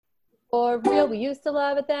For real, we used to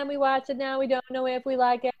love it, then we watch it, now we don't know if we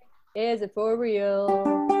like it. Is it for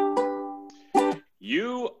real?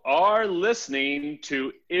 You are listening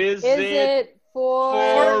to Is Is It it for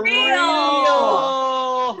For real?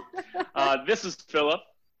 Real? This is Philip.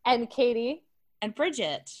 And Katie. And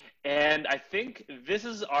Bridget. And I think this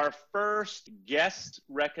is our first guest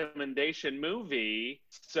recommendation movie.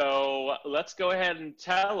 So let's go ahead and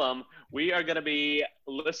tell them we are going to be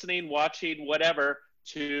listening, watching, whatever,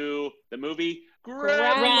 to the movie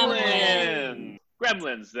Gremlins.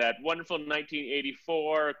 Gremlins, that wonderful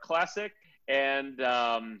 1984 classic. And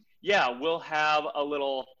we'll have a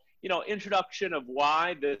little, introduction of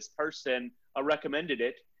why this person recommended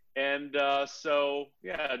it. And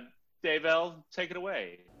Dave L., take it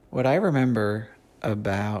away. What I remember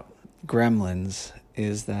about Gremlins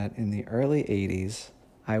is that in the early 80s,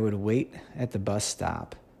 I would wait at the bus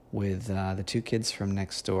stop with the two kids from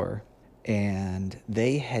next door, and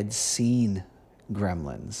they had seen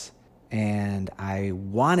Gremlins. And I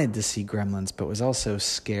wanted to see Gremlins, but was also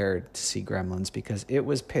scared to see Gremlins because it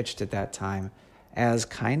was pitched at that time as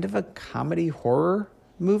kind of a comedy horror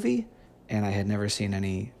movie, and I had never seen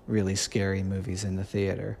any really scary movies in the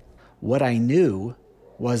theater. What I knew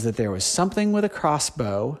was that there was something with a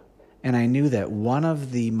crossbow, and I knew that one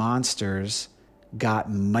of the monsters got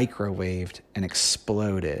microwaved and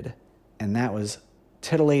exploded. And that was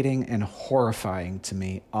titillating and horrifying to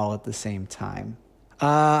me all at the same time.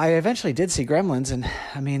 I eventually did see Gremlins, and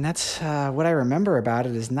I mean, that's what I remember about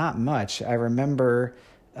it is not much. I remember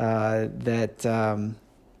that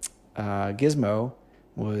Gizmo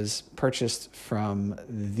was purchased from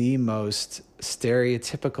the most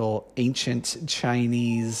stereotypical ancient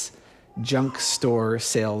Chinese junk store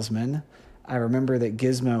salesman. I remember that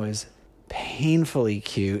Gizmo is painfully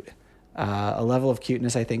cute, a level of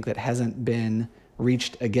cuteness I think that hasn't been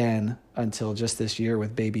reached again until just this year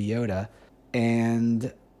with Baby Yoda.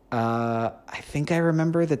 And I think I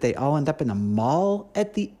remember that they all end up in a mall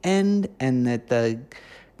at the end, and that the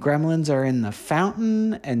Gremlins are in the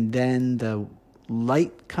fountain, and then the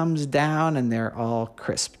light comes down and they're all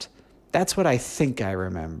crisped. That's what I think I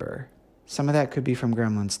remember. Some of that could be from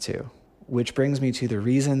Gremlins too, which brings me to the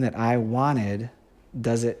reason that I wanted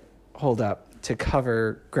Does It Hold Up to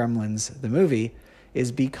cover Gremlins the movie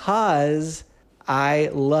is because I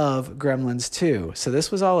love Gremlins 2. So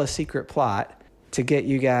this was all a secret plot to get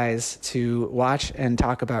you guys to watch and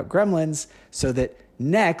talk about Gremlins so that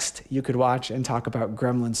next you could watch and talk about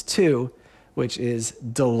Gremlins 2, which is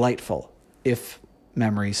delightful, if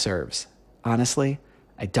memory serves. Honestly,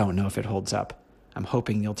 I don't know if it holds up. I'm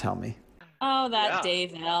hoping you'll tell me. Oh, that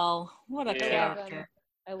Dave L. What a character.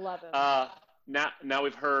 I love him. Now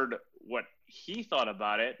we've heard what he thought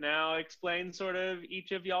about it. Now explain sort of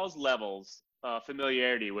each of y'all's levels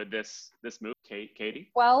familiarity with this movie.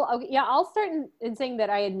 Katie? Well, okay, I'll start in saying that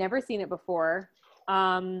I had never seen it before.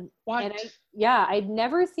 What? And I'd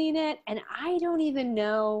never seen it, and I don't even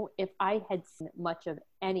know if I had seen much of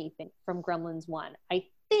anything from Gremlins 1. I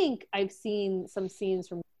think I've seen some scenes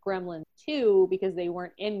from Gremlins 2 because they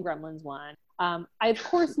weren't in Gremlins 1. I of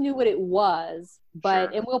course knew what it was,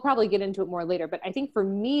 but and we'll probably get into it more later. But I think for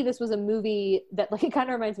me, this was a movie that it kind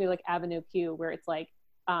of reminds me of Avenue Q, where it's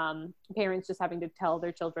parents just having to tell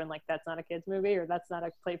their children that's not a kids movie or that's not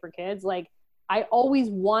a play for kids. I always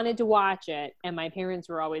wanted to watch it, and my parents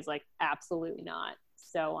were always absolutely not.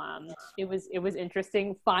 So it was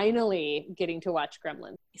interesting finally getting to watch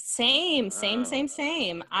Gremlins. Same.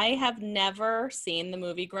 I have never seen the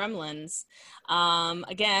movie Gremlins.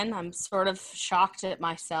 Again, I'm sort of shocked at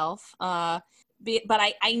myself. But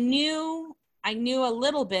I knew a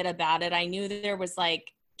little bit about it. I knew that there was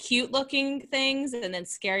cute looking things and then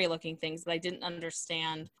scary looking things, but I didn't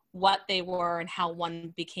understand what they were and how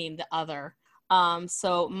one became the other.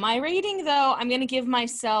 So my rating, though, I'm going to give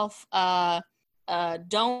myself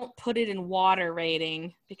don't put it in water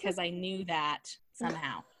rating because I knew that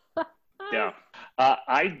somehow. Yeah.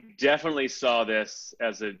 I definitely saw this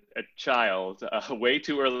as a child, way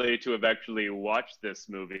too early to have actually watched this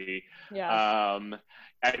movie. Yeah.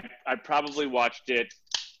 I probably watched it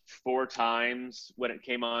 4 times when it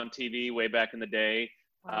came on TV way back in the day.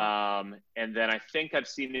 Wow. And then I think I've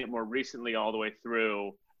seen it more recently all the way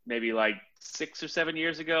through, maybe 6 or 7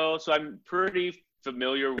 years ago. So I'm pretty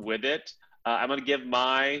familiar with it. I'm going to give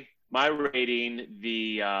my rating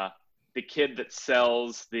the kid that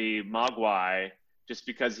sells the Mogwai, just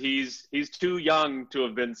because he's too young to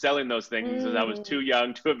have been selling those things, as I was too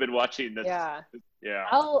young to have been watching this. Yeah.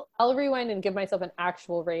 I'll rewind and give myself an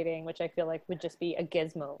actual rating, which I feel would just be a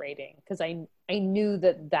Gizmo rating, because I knew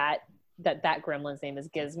that Gremlin's name is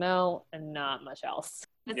Gizmo and not much else.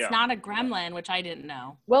 It's Yeah. not a gremlin, which I didn't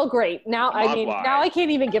know. Well, great. Now Mogwai. now I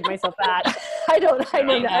can't even give myself that.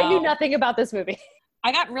 I knew nothing about this movie.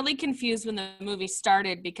 I got really confused when the movie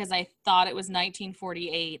started because I thought it was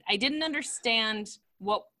 1948. I didn't understand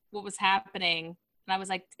what was happening. And I was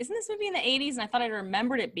like, isn't this movie in the 80s? And I thought I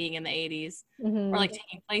remembered it being in the 80s or like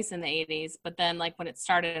taking place in the 80s. But then like when it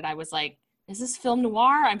started, I was like, is this film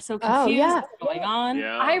noir? I'm so confused. Oh, yeah. What's going on?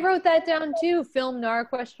 Yeah. I wrote that down too. Film noir ?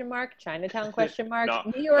 Chinatown ? No,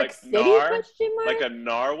 New York like City ? nar? Like a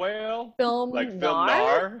narwhale? Film Like film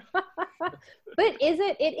noir? noir? But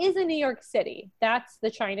it is in New York City. That's the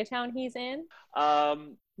Chinatown he's in.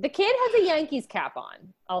 The kid has a Yankees cap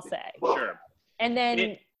on, I'll say. Sure. And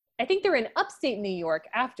then I think they're in upstate New York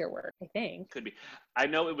afterward, I think. Could be. I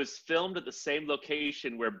know it was filmed at the same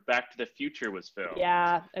location where Back to the Future was filmed.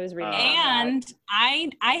 Yeah, I was reading about And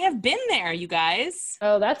that. I have been there, you guys.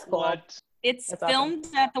 Oh, that's cool. What? It's That's awesome. filmed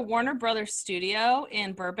at the Warner Brothers studio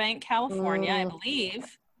in Burbank, California, I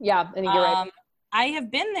believe. Yeah, I think you're right. I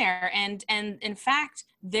have been there, and in fact,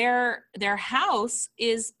 their house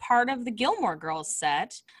is part of the Gilmore Girls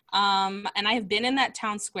set. And I have been in that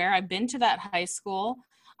town square. I've been to that high school.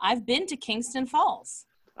 I've been to Kingston Falls,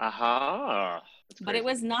 Aha. but it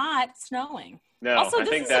was not snowing. No, Also, I this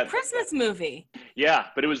think is that a Christmas movie. yeah,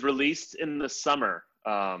 but it was released in the summer.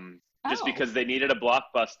 Just Oh. because they needed a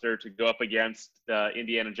blockbuster to go up against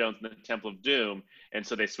Indiana Jones and the Temple of Doom, and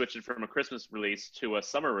so they switched it from a Christmas release to a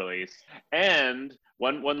summer release. And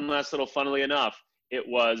one last little, funnily enough, it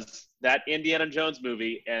was that Indiana Jones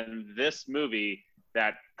movie and this movie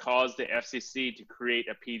that caused the FCC to create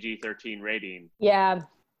a PG-13 rating. Yeah.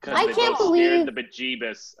 Because I they can't both believe- scared the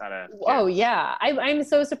bejeebus out of kids. Oh, yeah. I'm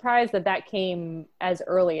so surprised that came as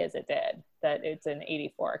early as it did, that it's in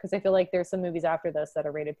 84. Because I feel like there's some movies after this that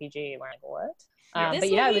are rated PG. And we're like, what? Yeah. This But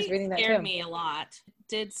yeah, I was movie reading that scared too. me a lot.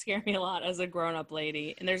 Did scare me a lot as a grown-up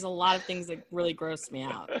lady, and there's a lot of things that really grossed me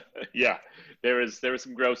out. Yeah, there was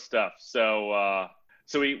some gross stuff. So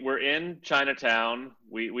we're in Chinatown.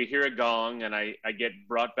 We hear a gong, and I get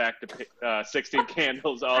brought back to 16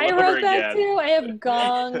 Candles all I over wrote that again. too. I have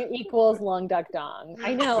gong equals long duck dong.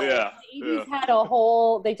 I know. Yeah, The 80s had a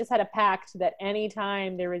whole, they just had a pact that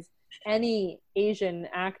anytime there was any Asian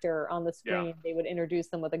actor on the screen, they would introduce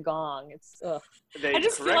them with a gong. It's ugh. They I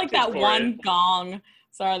just feel like corrected that for one it. gong.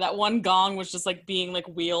 Sorry, that one gong was just like being like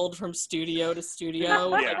wheeled from studio to studio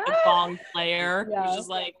with Yeah. like the gong player. It Yeah. was just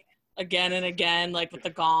like again and again, like with the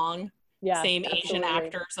gong. Yeah, Same Asian absolutely.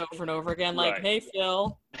 actors over and over again. Like, Right. hey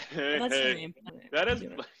Phil, what's your Hey, name? that is,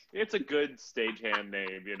 it's a good stagehand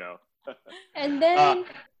name, you know. And then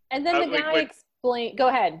the wait, guy wait. explained. Go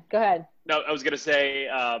ahead. No, I was gonna say,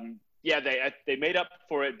 yeah, they made up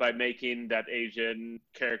for it by making that Asian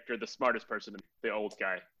character the smartest person, the old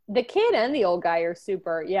guy. The kid and the old guy are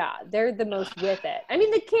super. Yeah, they're the most with it. I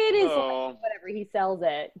mean, the kid is like, Oh. whatever, he sells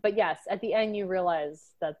it. But yes, at the end you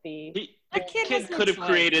realize that the The That kid kid has no could have choice.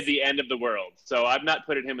 created the end of the world, so I'm not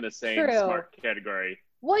putting him in the same True. smart category.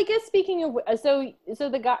 Well, I guess speaking of so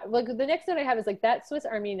the guy, like, the next note I have is like, that Swiss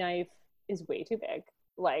Army knife is way too big.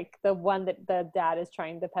 Like the one that the dad is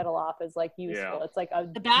trying to peddle off is like useful. Yeah. It's like a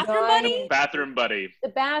The bathroom giant- buddy? Bathroom buddy. The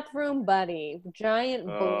bathroom buddy, giant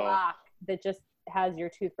Oh. block that just has your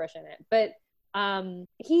toothbrush in it. But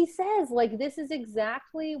he says like, this is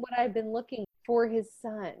exactly what I've been looking for his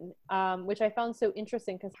son, which I found so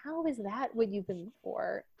interesting, because how is that what you've been looking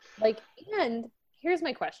for? Like, and here's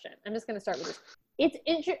my question. I'm just going to start with this. It's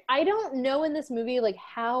I don't know in this movie like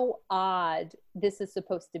how odd this is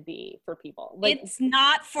supposed to be for people. Like, It's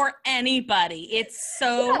not for anybody. It's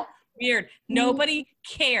so Yeah. weird. Nobody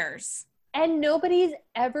cares. and nobody's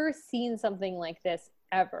ever seen something like this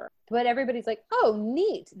ever. But everybody's like, oh,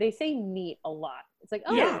 neat. They say neat a lot. It's like,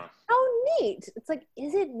 oh, Yeah. how neat. It's like,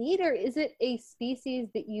 is it neat, or is it a species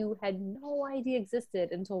that you had no idea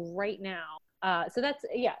existed until right now? So that's,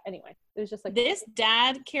 yeah, anyway, it was just like, This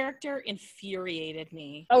dad character infuriated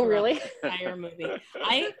me. oh, throughout really? the entire movie.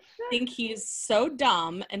 I think he's so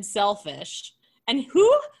dumb and selfish. And who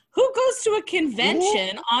goes to a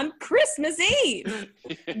convention on Christmas Eve?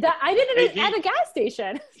 That I didn't Hey, even at a gas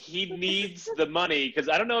station. He needs the money, because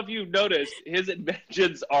I don't know if you've noticed, his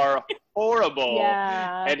inventions are horrible.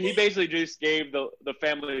 Yeah. And he basically just gave the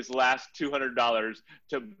family's last $200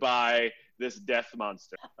 to buy this death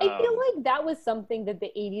monster. I feel like that was something that the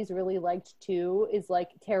 80s really liked too, is like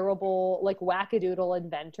terrible, like wackadoodle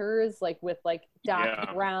inventors, like with like Doc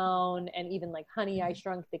Yeah. Brown and even like Honey, I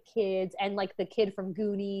Shrunk the Kids and like the kid from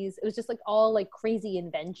Goonies. It was just like all like crazy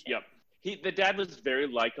invention. Yep. The dad was very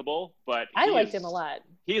likable, but I he liked is- him a lot.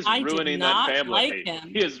 He is I did ruining not that family. like him.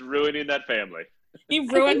 He is ruining that family. He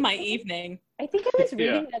ruined my evening. I think I was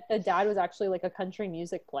reading that the dad was actually like a country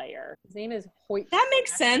music player. His name is Hoyt. That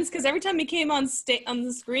makes sense because every time he came on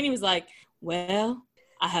the screen, he was like, "Well,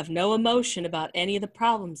 I have no emotion about any of the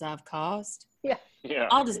problems I've caused. Yeah.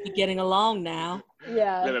 I'll just be getting along now."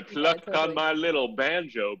 Yeah. Let me pluck totally. on my little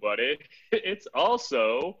banjo, buddy. It's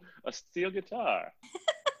also a steel guitar.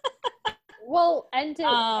 Well, and to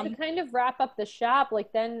kind of wrap up the shop,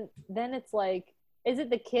 like then it's like, is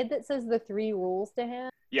it the kid that says the 3 rules to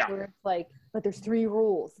him? Yeah. Where it's like, but there's 3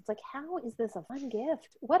 rules. It's like, how is this a fun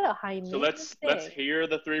gift? What a high So let's hear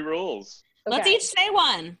the 3 rules. Okay. Let's each say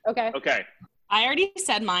one. Okay. Okay. I already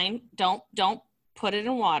said mine. Don't put it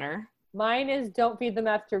in water. Mine is don't feed them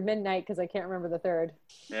after midnight because I can't remember the third.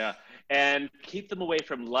 Yeah. And keep them away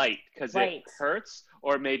from light because Right. it hurts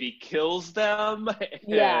or maybe kills them.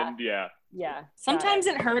 Yeah. And yeah. Yeah. Sometimes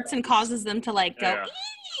it hurts and causes them to like go, Yeah.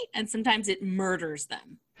 "Ee," and sometimes it murders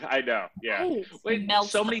them. I know. Yeah. Right. Wait,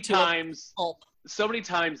 Melts so many them to a times. pulp. So many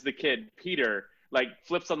times the kid Peter like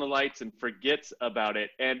flips on the lights and forgets about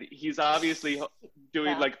it, and he's obviously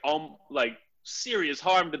doing like serious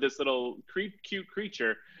harm to this little cute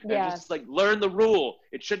creature. And Yeah. just like learn the rule.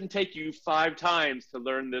 It shouldn't take you 5 times to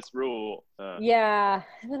learn this rule. Yeah.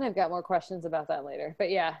 And then I've got more questions about that later. But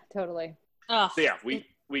yeah, totally. Ugh. So yeah,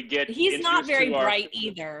 we get. He's not introduced very to our- bright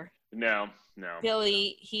either. No.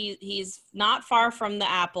 Billy, he's not far from the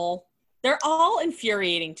apple. They're all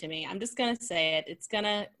infuriating to me. I'm just gonna say it. It's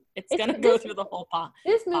gonna go through the whole pot.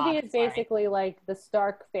 This movie is Sorry. basically like the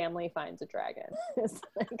Stark family finds a dragon. It's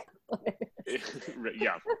like,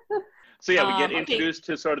 Yeah. So yeah, we get Okay. introduced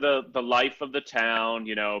to sort of the life of the town.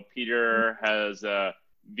 You know, Peter has a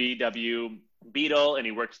VW Beetle and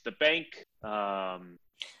he works at the bank.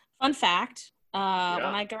 Fun fact, when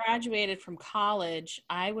I graduated from college,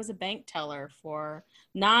 I was a bank teller for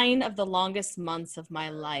 9 of the longest months of my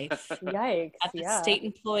life. yikes. At the Yeah. State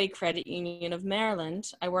Employee Credit Union of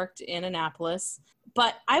Maryland. I worked in Annapolis.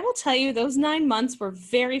 But I will tell you, those 9 months were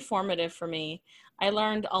very formative for me. I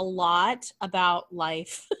learned a lot about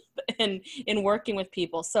life and in working with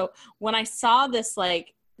people. So when I saw this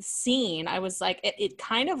like scene, I was like, it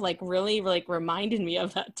kind of like really like reminded me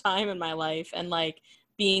of that time in my life and like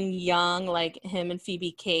being young, like him and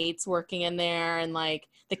Phoebe Cates working in there and like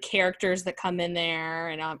the characters that come in there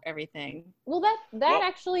and everything. Well, that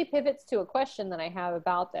actually pivots to a question that I have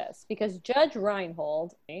about this because Judge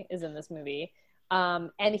Reinhold is in this movie,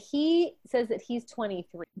 and he says that he's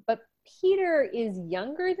 23, but Peter is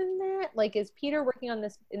younger than that. Like, is Peter working on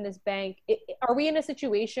this in this bank? Are we in a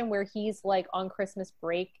situation where he's like on Christmas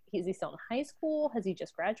break? Is he still in high school? Has he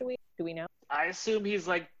just graduated? Do we know? I assume he's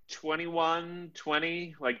like 21,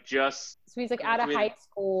 20, like just. So he's like out of high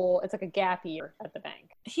school. It's like a gap year at the bank.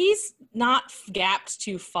 He's not gapped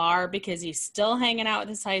too far because he's still hanging out with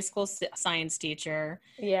his high school science teacher.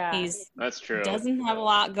 Yeah. That's true. He doesn't have a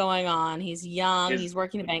lot going on. He's young. He's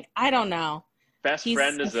working a bank. I don't know. Best He's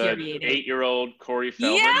friend is an infuriating. 8-year-old Corey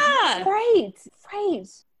Feldman. Yeah. Right.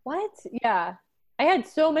 What? Yeah.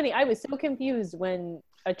 I was so confused when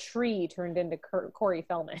a tree turned into Corey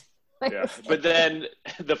Feldman. Yeah. But then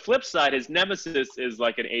the flip side, his nemesis is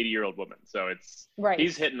like an 80-year-old woman. So it's Right.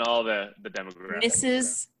 he's hitting all the demographics.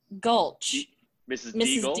 Mrs. Gulch. Mrs.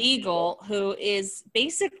 Deagle, who is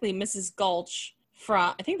basically Mrs. Gulch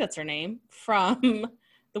from, I think that's her name, from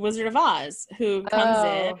The Wizard of Oz, who comes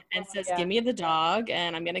in and says, give me the dog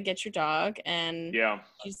and I'm going to get your dog. And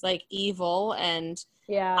she's like evil. And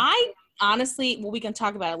I honestly, well, we can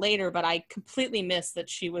talk about it later, but I completely missed that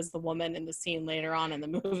she was the woman in the scene later on in the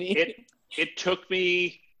movie. It took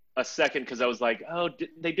me a second because I was like, oh,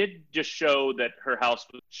 they did just show that her house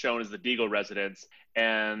was shown as the Deagle residence.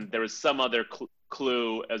 And there was some other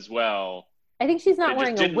clue as well. I think she's not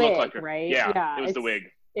wearing a wig, like right? Yeah, it was the wig.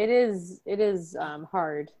 It is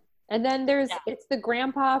hard. And then it's the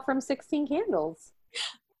grandpa from 16 Candles.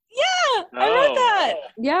 Yeah, I read that.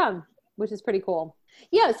 Yeah, which is pretty cool.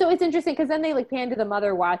 Yeah, so it's interesting because then they like pan to the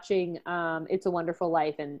mother watching It's a Wonderful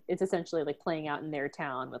Life, and it's essentially like playing out in their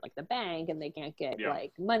town with like the bank, and they can't get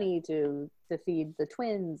like money to feed the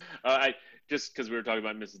twins. I just because we were talking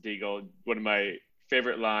about Mrs. Deagle, one of my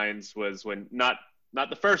favorite lines was when not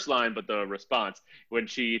the first line, but the response when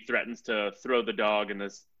she threatens to throw the dog in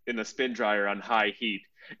the spin dryer on high heat,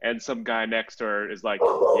 and some guy next to her is like,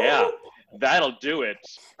 "Yeah, that'll do it.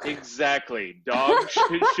 Exactly. Dogs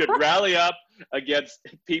should rally up against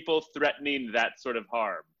people threatening that sort of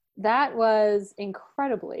harm." That was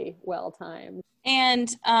incredibly well timed.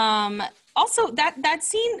 And also that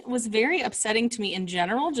scene was very upsetting to me in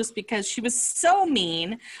general, just because she was so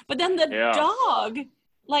mean. But then the dog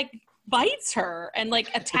like bites her and like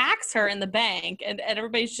attacks her in the bank, and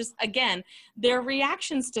everybody's just, again, their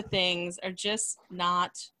reactions to things are just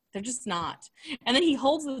not, they're just not. And then he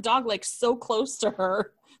holds the dog like so close to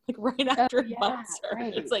her, like right after it bites her.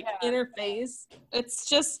 right, It's like in her face. It's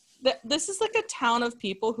just, this is like a town of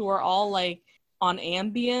people who are all like on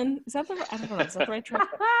Ambien. Is that I don't know, is that the right term?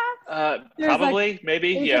 Probably,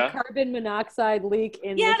 maybe, There's yeah. a carbon monoxide leak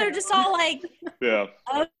in Yeah, the they're just all like, Yeah.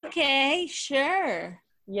 okay, sure,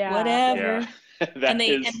 yeah. whatever. Yeah.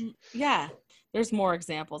 And yeah, there's more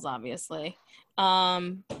examples, obviously.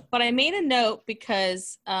 But I made a note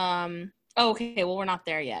because, okay, well, we're not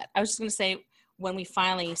there yet. I was just going to say, when we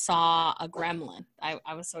finally saw a gremlin, I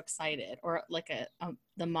was so excited, or like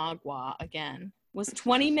the Mogwai again, was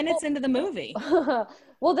 20 minutes into the movie.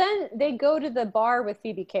 Well, then they go to the bar with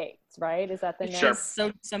Phoebe Cates, right? Is that the next?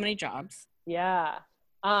 Sure. So many jobs. Yeah.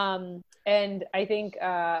 And I think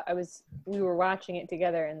we were watching it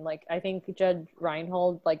together, and like I think Judge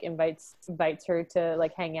Reinhold like invites her to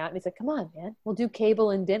like hang out, and he's like, "Come on, man, we'll do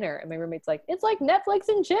cable and dinner." And my roommate's like, "It's like Netflix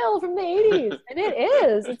and chill from the '80s," and it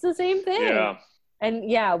is. It's the same thing. Yeah. And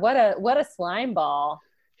yeah, what a slime ball.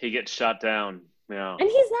 He gets shot down. Yeah. And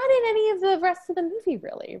he's not in any of the rest of the movie,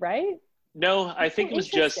 really, right? No, I think it was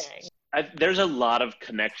just, Interesting. there's a lot of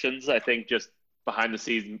connections, I think, just behind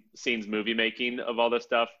the scenes movie making of all this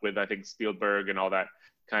stuff with, I think, Spielberg and all that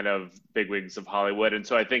kind of bigwigs of Hollywood. And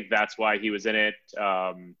so I think that's why he was in it.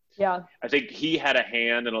 Yeah. I think he had a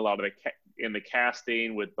hand in a lot of in the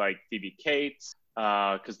casting with like Phoebe Cates,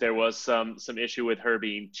 because there was some issue with her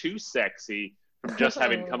being too sexy from just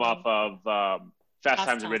having come off of Fast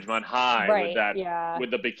Times at Ridgemont High, Right, with that, yeah.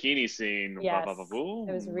 with the bikini scene. Yes. Blah, blah, blah. Ooh,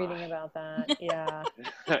 I was reading about that. Yeah.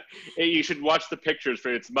 You should watch the pictures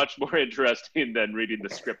for it's much more interesting than reading the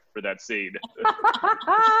script for that scene.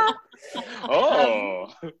 Oh.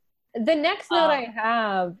 The next note I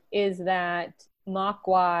have is that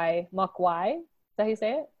Mogwai, is that how you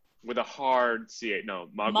say it? With a hard CH, no,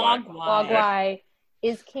 Mogwai. Mogwai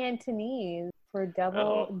is Cantonese for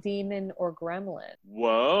devil, Oh. demon, or gremlin.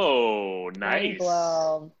 Whoa, nice.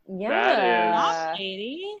 Mind-blown. Yeah. That is-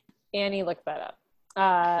 Katie? Annie looked that up.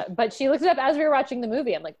 But she looked it up as we were watching the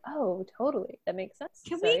movie. I'm like, oh, totally. That makes sense.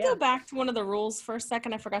 Can So, we yeah. go back to one of the rules for a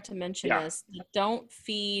second? I forgot to mention this. Don't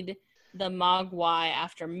feed the Mogwai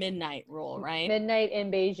after midnight rule, right? Midnight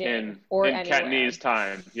in Beijing In anywhere. Cantonese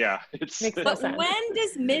time, yeah. It's Makes But sense. when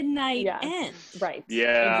does midnight Yeah. end? Right.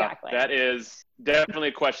 yeah, Exactly. that is definitely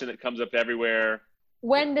a question that comes up everywhere.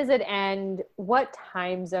 When does it end? What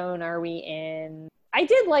time zone are we in? I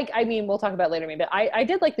did like, I mean, we'll talk about it later maybe, but I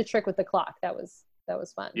did like the trick with the clock. That was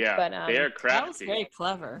fun. Yeah, But, they're That was crafty. very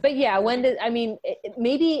clever. but yeah, when did, I mean,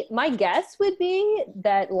 maybe my guess would be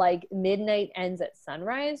that like midnight ends at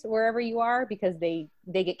sunrise wherever you are, because they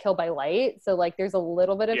get killed by light. So like there's a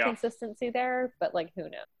little bit of Yeah. consistency there, but like who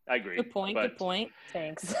knows? I agree. Good point. but- Good point.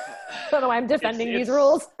 Thanks. I don't know why I'm defending these it's-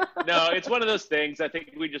 rules. No, it's one of those things. I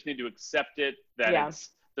think we just need to accept it that Yeah.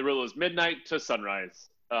 it's the rule is midnight to sunrise.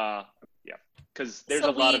 Yeah, because there's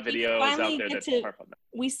So a lot we- of we videos finally out there get that to- harp on that.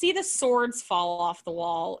 We see the swords fall off the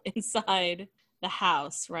wall inside the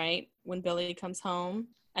house, right? When Billy comes home,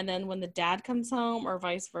 and then when the dad comes home, or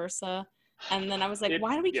vice versa. And then I was like,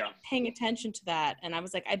 why do we keep paying attention to that? And I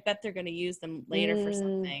was like, I bet they're going to use them later for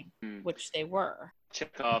something, Mm. which they were.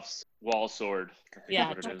 Chekhov's wall sword. I think Yeah,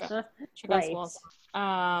 is what it is. Chekhov's Right. walls.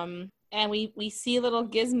 And we see little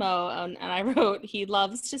Gizmo, and I wrote, he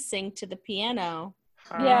loves to sing to the piano.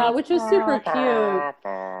 Yeah, which was super cute.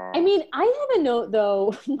 I mean, I have a note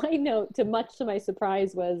though. My note, much to my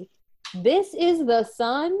surprise, was this is the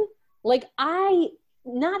son. Like,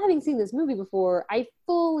 not having seen this movie before, I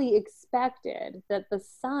fully expected that the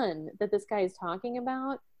son that this guy is talking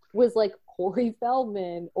about was like Corey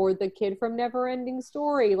Feldman or the kid from Neverending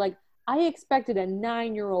Story. Like, I expected a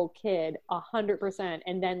 9-year-old kid 100%,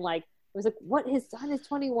 and then like I was like, what, his son is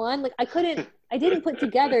 21? Like, I didn't put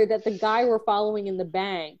together that the guy we're following in the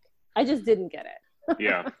bank. I just didn't get it.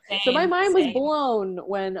 Yeah, So my mind was Same. blown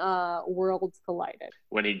when worlds collided.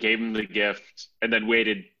 when he gave him the gift and then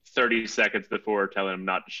waited 30 seconds before telling him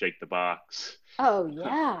not to shake the box. Oh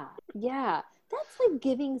yeah, yeah. That's like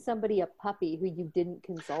giving somebody a puppy who you didn't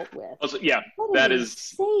consult with. Also, yeah, What that an is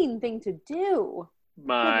insane thing to do. Good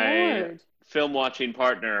my Lord. film watching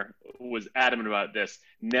partner was adamant about this.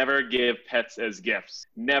 Never give pets as gifts.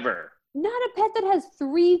 Never. Not a pet that has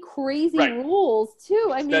 3 crazy Right. rules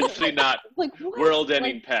too. I mean, Especially not like what?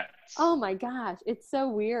 world-ending Like, pets. oh my gosh, it's so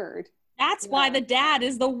weird. That's why the dad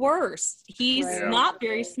is the worst. He's Right. not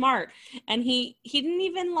very smart. And he didn't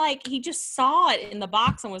even he just saw it in the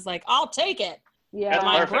box and was like, I'll take it. Yeah. That's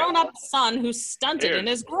My perfect. grown-up son who's stunted Here. in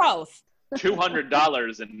his growth. $200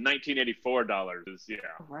 in 1984 dollars. Yeah.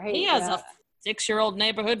 Right. He has a 6-year-old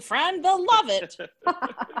neighborhood friend. They'll love it.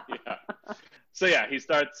 Yeah. So yeah, he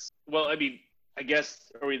starts. Well, I mean, I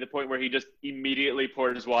guess are we at the point where he just immediately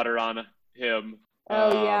pours water on him?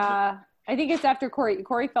 Oh yeah, I think it's after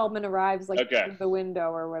Corey Feldman arrives, like Okay. through the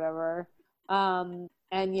window or whatever.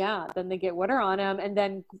 And yeah, then they get water on him, and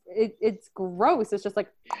then it's gross. It's just like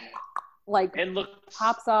And looks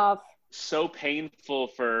pops off. so painful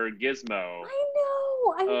for Gizmo.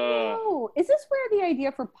 I know. Is this where the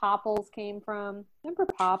idea for Popples came from? Remember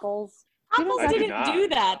Popples? Popples I do didn't not. do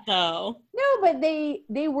that though. No, but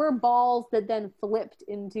they were balls that then flipped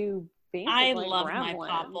into basically I love my gremlins.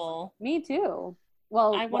 Popple. Me too.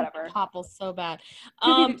 Well, I want whatever. the Popple so bad.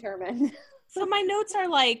 To be determined. So my notes are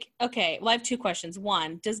like, okay, well, I have 2 questions.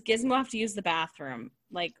 One, does Gizmo have to use the bathroom?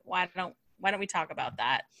 Like, why don't we talk about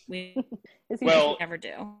that? We Is he Well, never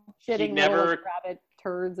do. shitting never- little rabbit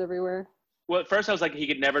turds everywhere? Well, at first I was like, he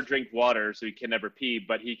could never drink water, so he can never pee.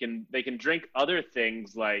 But they can drink other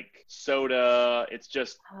things like soda. It's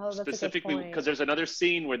just Oh, that's specifically a good point. because there's another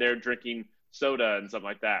scene where they're drinking soda and something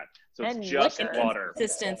like that. So it's And just liquor. water.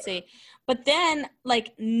 Consistency. But then,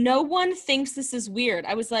 like, no one thinks this is weird.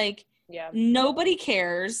 I was like, Yeah. nobody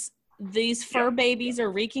cares. These fur babies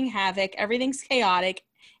are wreaking havoc. Everything's chaotic.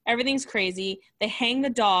 Everything's crazy. They hang the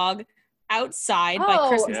dog outside by Oh,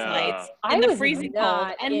 Christmas Yeah. lights I in the was freezing cold,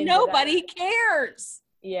 not and into nobody that. cares.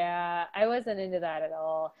 Yeah, I wasn't into that at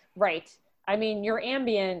all. Right. I mean, your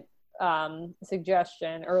ambient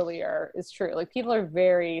suggestion earlier is true. Like, people are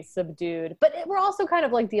very subdued, but we're also kind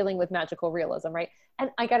of like dealing with magical realism, right? And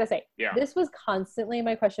I gotta say, Yeah. this was constantly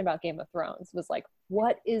my question about Game of Thrones was like,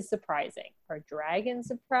 what is surprising? Are dragons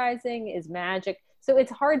surprising? Is magic? So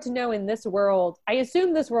it's hard to know in this world. I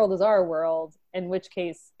assume this world is our world, in which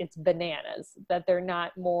case it's bananas, that they're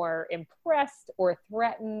not more impressed or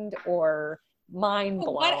threatened or mind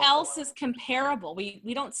blown. What else is comparable? We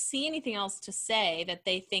don't see anything else to say that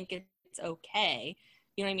they think it's okay.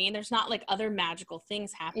 You know what I mean? There's not like other magical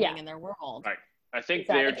things happening in their world. Right. I think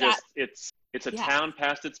Exactly. they're just it's a town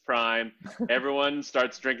past its prime. Everyone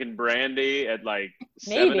starts drinking brandy at like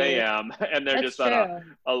 7 Maybe. a.m. and they're That's just on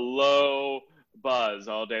true. a low buzz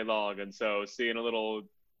all day long. And so seeing a little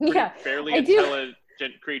pretty Yeah, fairly I do-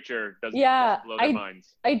 intelligent creature doesn't blow their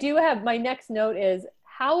minds. I do have, my next note is,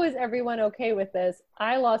 how is everyone okay with this?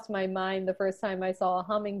 I lost my mind the first time I saw a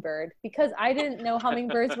hummingbird because I didn't know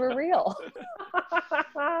hummingbirds were real.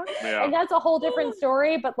 Yeah. And that's a whole different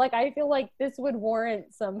story, but like, I feel like this would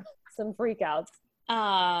warrant some freakouts.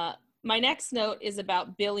 My next note is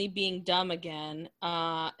about Billy being dumb again,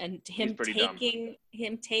 and him pretty dumb.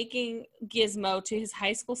 taking Gizmo to his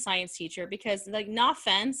high school science teacher because, like, no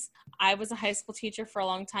offense, I was a high school teacher for a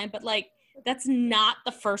long time, but like, that's not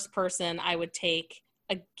the first person I would take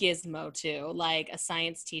a Gizmo to, like a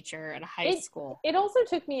science teacher at a high school. It also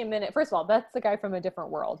took me a minute. First of all, that's the guy from A Different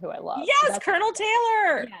World who I love. Yes, That's- Colonel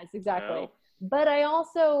Taylor. Yes, exactly. No. But I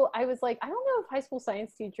was like, I don't know if high school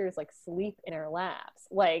science teachers like sleep in our labs.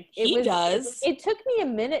 Like He does. It took me a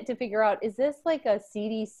minute to figure out, is this like a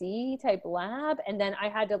CDC type lab? And then I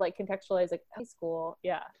had to like contextualize like high school.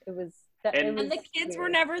 Yeah, it was. And And the kids were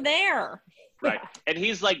weird. never there. Right. And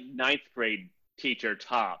he's like 9th grade teacher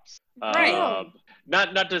tops. Right.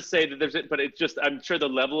 Not to say that there's it, but it's just, I'm sure the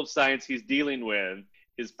level of science he's dealing with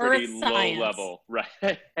is pretty Earth low science. level. Right.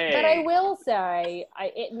 But I will say,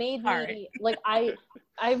 it made me Sorry. like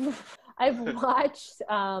I've watched.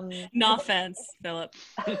 No offense, Philip,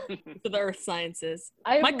 to the earth sciences.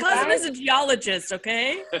 I've My cousin watched- is a geologist,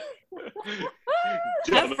 okay?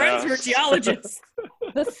 I have friends who are Dumbass. geologists.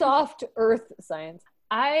 the soft earth science.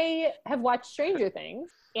 I have watched Stranger Things,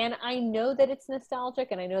 and I know that it's nostalgic,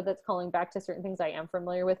 and I know that's calling back to certain things I am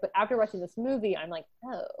familiar with. But after watching this movie, I'm like,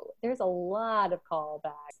 oh, there's a lot of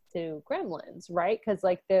callbacks to Gremlins, right? Because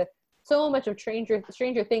like so much of Stranger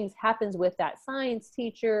Things happens with that science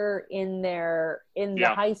teacher in the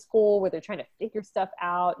high school where they're trying to figure stuff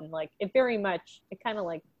out, and like it kind of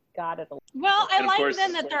like got it. Well, I And of like course-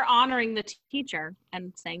 then that they're honoring the teacher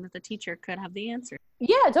and saying that the teacher could have the answer.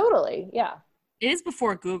 Yeah, totally. Yeah. It is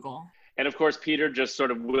before Google. And of course, Peter just sort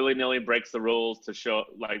of willy-nilly breaks the rules to show,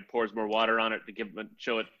 like, pours more water on it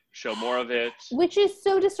to show more of it. Which is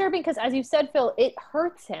so disturbing because, as you said, Phil, it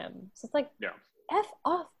hurts him. So it's like, Yeah. F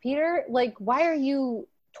off, Peter. Like, why are you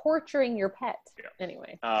torturing your pet? Yeah.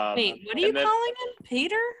 Anyway, Wait, what are you and then- calling him?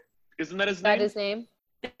 Peter? Isn't that his is that name? his name?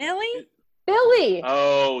 Billy? Billy.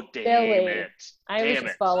 Oh, damn Billy. it. I was Damn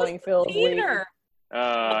just it. following Phil's lead. Peter.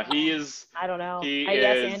 He is I don't know. he I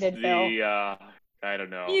yes is anded Phil. the I don't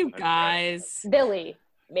know. You guys. Billy.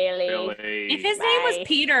 Billy. If his name was Bye.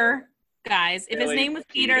 Peter, guys. If his Billy name was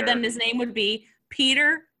Peter, Peter. then his name would be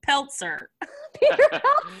Peter Peltzer. Peter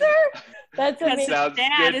Peltzer. That's Because his amazing. Sounds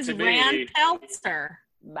dad good is to me. Rand Peltzer.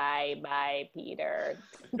 Bye, Peter.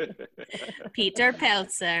 Peter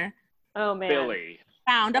Peltzer Oh man. Billy.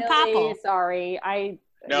 found a Billy, popple. sorry.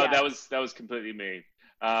 No, yeah. that was completely me.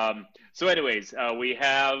 So, anyways, we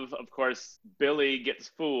have, of course, Billy gets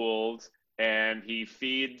fooled, and he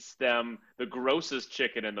feeds them the grossest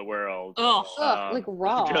chicken in the world. Oh, Ugh, like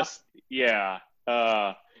raw. Just yeah.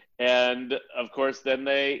 And of course, then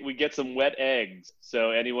we get some wet eggs.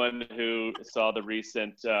 So anyone who saw the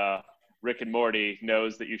recent Rick and Morty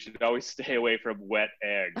knows that you should always stay away from wet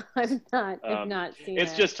eggs. I've not seen it.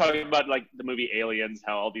 It's just talking about like the movie Aliens,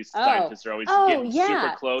 how all these Oh. scientists are always Oh, getting yeah.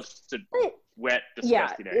 super close to But- wet,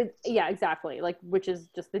 disgusting eggs. Yeah, exactly. Like, which is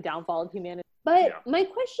just the downfall of humanity. But Yeah. my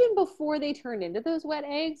question before they turned into those wet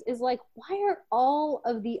eggs is like, why are all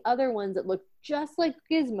of the other ones that look just like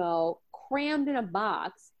Gizmo crammed in a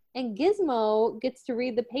box, and Gizmo gets to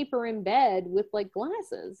read the paper in bed with like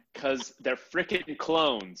glasses? Because they're freaking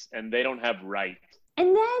clones and they don't have rights.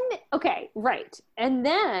 And then, okay, right. And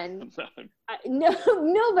then,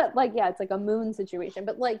 no, but like, yeah, it's like a moon situation.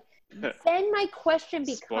 But like, then my question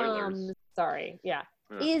becomes, Spoilers. sorry, yeah.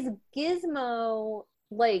 Yeah.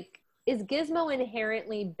 Is Gizmo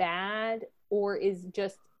inherently bad, or is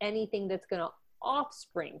just anything that's going to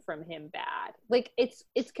offspring from him bad? Like, it's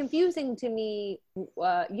confusing to me. You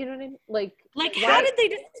know what I mean? Like how did they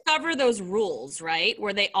discover those rules, right?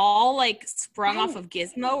 Were they all like sprung off of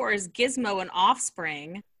Gizmo, or is Gizmo an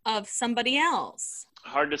offspring of somebody else?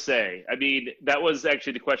 Hard to say. I mean, that was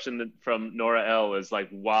actually the question from Nora L. is like,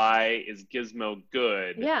 why is Gizmo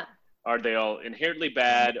good? Yeah. Are they all inherently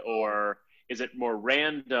bad, or is it more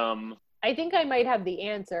random? I think I might have the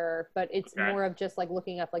answer, but it's Okay. more of just like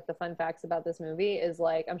looking up like the fun facts about this movie is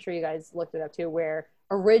like, I'm sure you guys looked it up too, where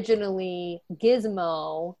originally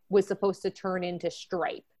Gizmo was supposed to turn into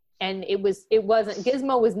Stripe. And it wasn't,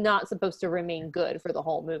 Gizmo was not supposed to remain good for the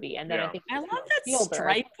whole movie. And then Yeah. I think I love that Spielberg-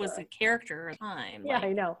 Stripe was a character at the time. Yeah,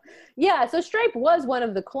 I know. Yeah, so Stripe was one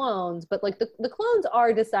of the clones, but like the clones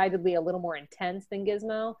are decidedly a little more intense than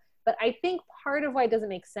Gizmo. But I think part of why it doesn't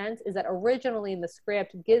make sense is that originally in the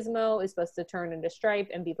script, Gizmo is supposed to turn into Stripe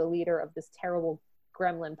and be the leader of this terrible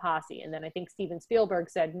gremlin posse. And then I think Steven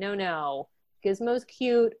Spielberg said, no, Gizmo's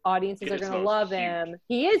cute. Audiences are going to Gizmo's love cute. him.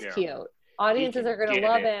 He is Yeah. cute. Audiences can are going to get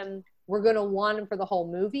love it. him. We're going to want him for the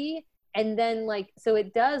whole movie. And then like, so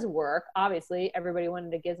it does work. Obviously, everybody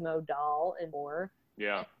wanted a Gizmo doll and more.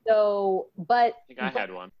 Yeah, So, but I think I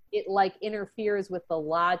had one. it like interferes with the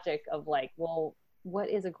logic of like, well, what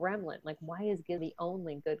is a gremlin? Like, why is Gizmo the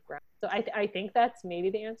only good gremlin? So I think that's maybe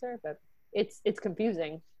the answer, but it's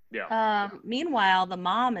confusing. Yeah. Meanwhile, the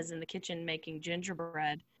mom is in the kitchen making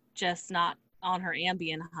gingerbread, just not on her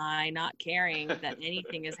Ambien high, not caring that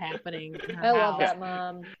anything is happening in her I love house. that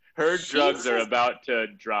mom. Her She's drugs are just- about to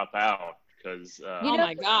drop out because You Oh know,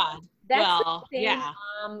 my God. That's Well, the same yeah.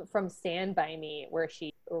 mom from Stand By Me, where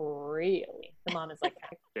she really, the mom is like,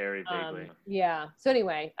 very vaguely. yeah. So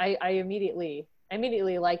anyway, I immediately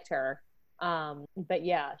liked her. But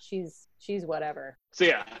yeah, she's whatever. So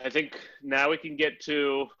yeah, I think now we can get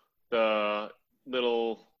to the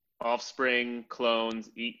little offspring clones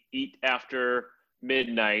eat after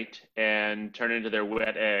midnight and turn into their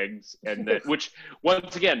wet eggs, and that, which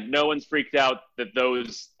once again, no one's freaked out that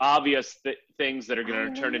those obvious things that are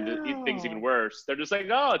going to turn into things even worse. They're just like,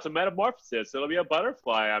 oh, it's a metamorphosis. It'll be a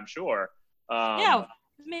butterfly, I'm sure. Yeah,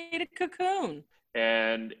 made a cocoon.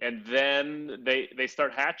 And then they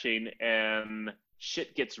start hatching, and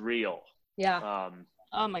shit gets real. Yeah.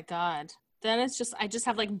 Oh my God. Then I just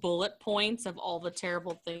have like bullet points of all the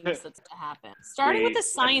terrible things that's going to happen. Starting with the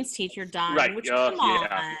science teacher dying, Right. which,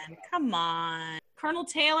 Yeah. come on. Colonel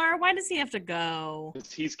Taylor, why does he have to go?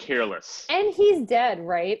 He's careless. And he's dead,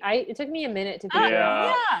 right? It took me a minute to figure Yeah.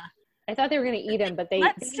 out. Yeah. I thought they were going to eat him, but they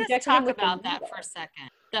Let's injected just him talk with the about that needle. for a second.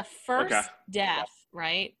 The first death,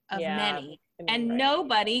 right, of Yeah. many. I mean, And right.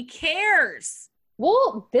 nobody cares.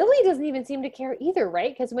 Well, Billy doesn't even seem to care either,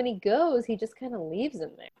 right? Because when he goes, he just kind of leaves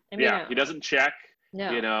him there. I mean, Yeah, he doesn't check.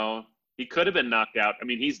 No. You know, he could have been knocked out. I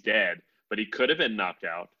mean, he's dead, but he could have been knocked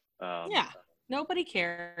out. Yeah. Nobody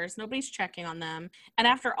cares. Nobody's checking on them. And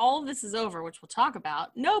after all of this is over, which we'll talk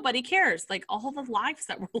about, nobody cares. Like all the lives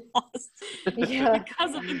that were lost Yeah.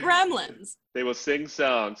 because of the gremlins. They will sing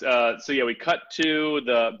songs. So yeah, we cut to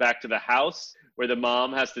back to the house where the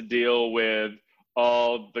mom has to deal with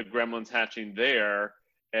all the gremlins hatching there,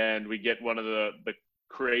 and we get one of the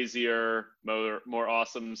crazier, more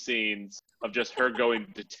awesome scenes of just her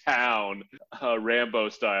going to town, Rambo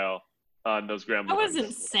style. on those gremlins. That was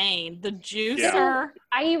insane. The juicer. Yeah.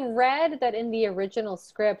 I read that in the original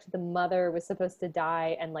script, the mother was supposed to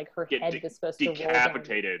die and like her Get head was supposed to roll down the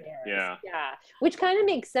decapitated. stairs. Yeah. Yeah. Which kind of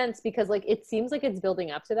makes sense because like it seems like it's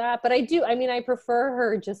building up to that. But I prefer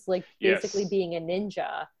her just like basically Yes. being a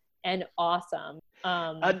ninja and awesome.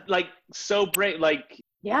 Like so brave. Like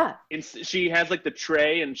Yeah. she has like the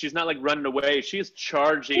tray, and she's not like running away. She's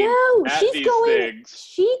charging No, at she's these going. things.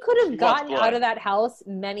 She could She have wants gotten blood. out of that house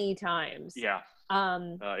many times. Yeah. It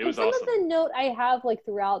And was some awesome. of the note I have like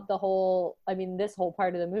throughout the whole, this whole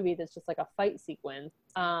part of the movie that's just like a fight sequence.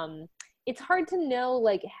 It's hard to know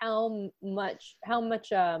like how much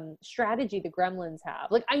strategy the gremlins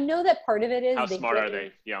have. Like I know that part of it is How they smart get are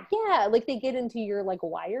they? Yeah. Yeah, like they get into your like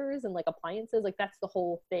wires and like appliances. Like that's the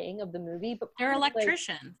whole thing of the movie. But They're part of, like,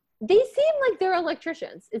 electricians. they seem like they're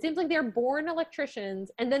electricians. It seems like they're born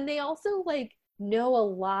electricians, and then they also like know a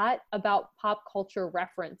lot about pop culture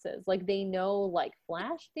references. Like they know like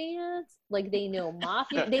Flashdance, like they know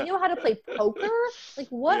Mafia, they know how to play poker. Like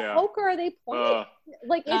what Yeah. poker are they playing?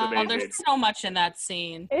 Like It's amazing. There's so much in that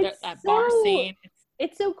scene. It's That bar so scene.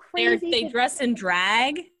 it's so They crazy. dress in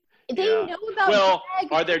drag. They Yeah. know about Well,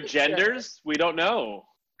 drag are there culture. genders? We don't know.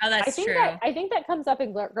 Oh, that's I think true. I think that comes up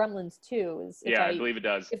in Gremlins too. I believe it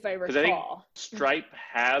does. if I 'Cause I think recall. Stripe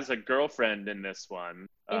has a girlfriend in this one.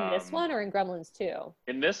 In this one or in Gremlins 2?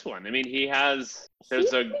 In this one. I mean, he has. He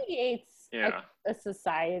There's a creates yeah, a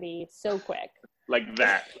society so quick. like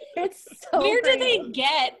that. It's so Where do crazy. they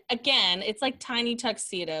get, again, it's like tiny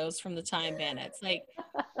tuxedos from the Time Bandits. Like,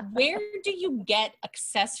 where do you get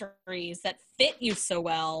accessories that fit you so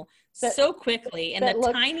well, That- so quickly in the that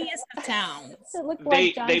look- tiniest of towns? It looked They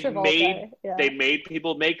like John they Travolta. made Yeah. they made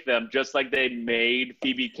people make them just like they made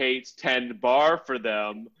Phoebe Cates tend bar for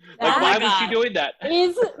them. Like Oh my why was God. she doing that?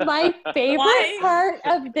 Is my favorite Why part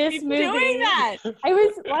of this Keep movie. doing that. I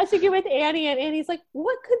was watching it with Annie, and Annie's like,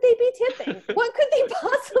 "What could they be tipping? What could they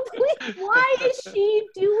possibly? Why is she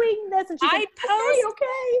doing this?" And she's I like, posed-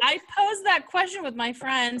 okay. I posed that question with my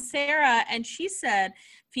friend Sarah, and she said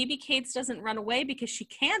Phoebe Cates doesn't run away because she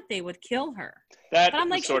can't. They would kill her. That But I'm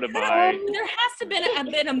like, was sort she of could've- my there has to have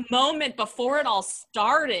been a moment before it all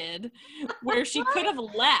started where she could have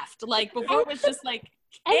left, like before it was just like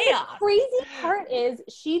And the chaos. crazy part is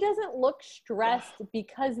she doesn't look stressed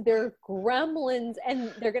because they're gremlins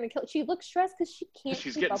and they're gonna kill. She looks stressed because she can't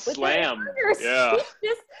She's keep getting up with slammed. the others.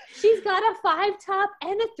 Yeah. She's got a 5 top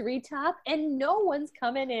and a 3 top, and no one's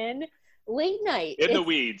coming in late night. in the It's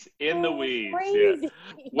weeds. In the so weeds. crazy.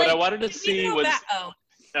 Yeah. What I Like, wanted to you see know was that- oh,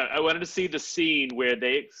 I wanted to see the scene where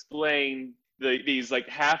they explain these like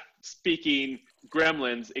half speaking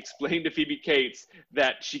gremlins explain to Phoebe Cates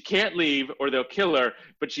that she can't leave or they'll kill her,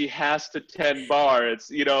 but she has to tend bar. It's,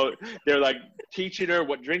 they're like teaching her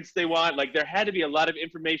what drinks they want. Like there had to be a lot of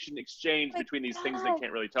information exchanged My between these things that God.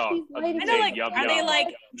 can't really talk. She's other than lighting I know, saying like, yum, are they yum.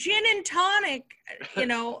 like gin and tonic,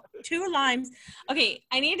 2 limes? Okay,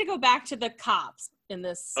 I need to go back to the cops in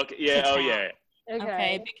this. Okay, yeah, oh yeah.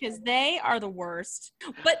 Okay, because they are the worst.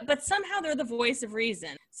 But somehow they're the voice of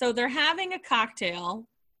reason. So they're having a cocktail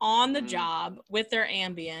on the Mhm. job with their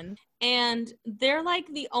Ambien, and they're like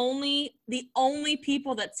the only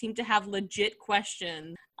people that seem to have legit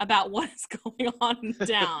questions about what is going on in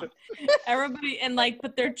town. Everybody, and like,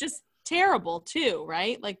 but they're just terrible too,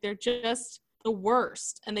 right? Like they're just the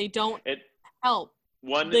worst, and they don't It help.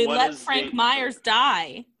 one They one let is Frank the, Myers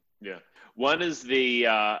die. Yeah. One is the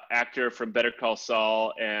actor from Better Call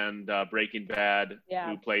Saul and Breaking Bad Yeah.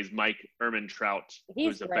 who plays Mike Ehrmantraut, He's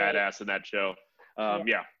who's a great. badass in that show.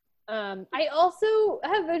 Yeah. I also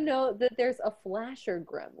have a note that there's a flasher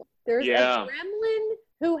gremlin. There's Yeah. a gremlin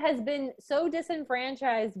who has been so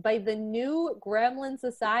disenfranchised by the new gremlin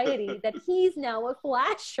society that he's now a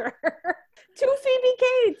flasher. To Phoebe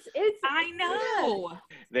Cates. It's I know.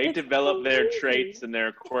 They It's develop their crazy. traits and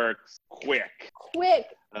their quirks quick. quick.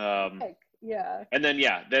 Um, Yeah. and then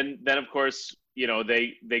then of course,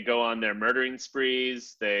 they go on their murdering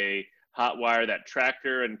sprees. They hotwire that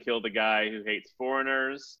tractor and kill the guy who hates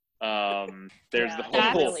foreigners. There's the I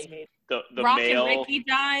whole really hate the Rock mail. and Ricky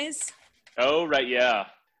dies. Oh right, yeah.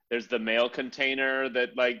 There's the mail container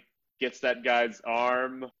that like gets that guy's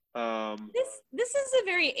arm. This is a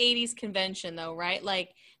very 80s convention though, right?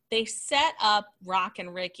 Like they set up Rock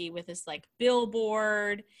and Ricky with this like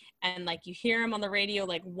billboard, and like you hear him on the radio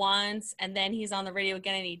like once, and then he's on the radio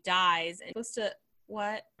again and he dies. And it's supposed to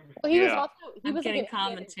what? Well, he was Yeah. also I'm like getting an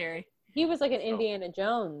commentary. He was like an Indiana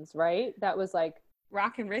Jones, right? That was like,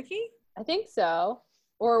 Rock and Ricky? I think so.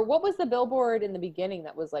 Or what was the billboard in the beginning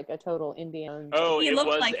that was like a total Indiana? Oh, He it looked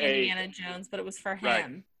was like a Indiana Jones, but it was for Right.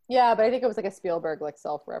 him. Yeah, but I think it was like a Spielberg like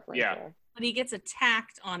self-referential. Yeah. But he gets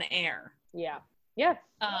attacked on air. Yeah.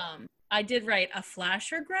 I did write a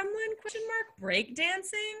flasher gremlin ?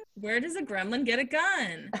 Breakdancing. Where does a gremlin get a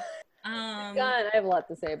gun? Gun. I have a lot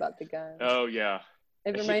to say about the gun. Oh yeah.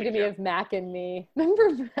 It I should reminded think, me yeah. of Mac and Me.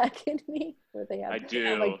 Remember Mac and Me? Where they have, I do.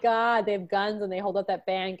 oh my God, they have guns and they hold up that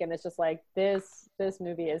bank, and it's just like this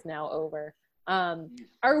movie is now over.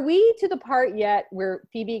 Are we to the part yet where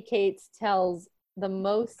Phoebe Cates tells the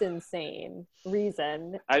most insane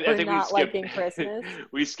reason I for think not we skipped, liking Christmas?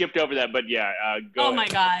 we skipped over that, but yeah. Go Oh my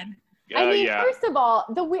God. I mean, yeah. first of all,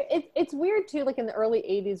 it's weird too, like in the early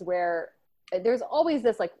 80s where there's always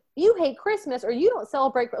this like, you hate Christmas or you don't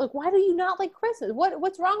celebrate, like, why do you not like Christmas?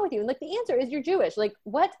 What's wrong with you? And like the answer is you're Jewish. Like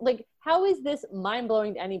what? Like how is this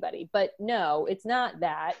mind-blowing to anybody? But no, it's not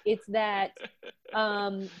that. It's that I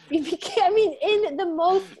mean, in the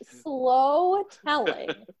most slow telling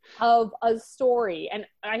of a story, and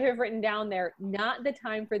I have written down there, not the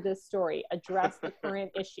time for this story, address the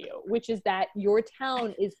current issue, which is that your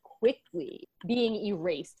town is quickly being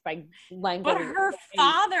erased by language. But her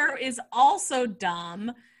father is also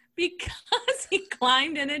dumb because he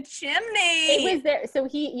climbed in a chimney. It was there. So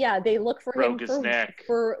they look for Broke him his neck.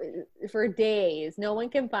 for days. No one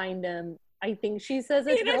can find him. I think she says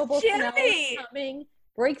a In a terrible smell chimney. is coming,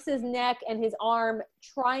 breaks his neck and his arm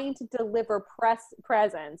trying to deliver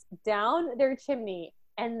presents down their chimney.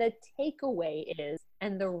 And the takeaway is,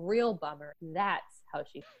 and the real bummer, that's how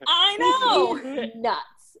she I know. which is nuts.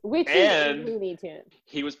 Which And- is Looney Tunes.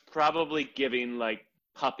 He was probably giving like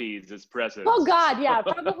puppies as presents. Oh God, yeah,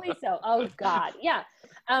 probably so. Oh God, yeah.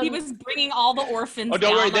 He was bringing all the orphans. Oh,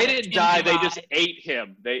 don't worry. down They on a didn't die. chimney They ride. just ate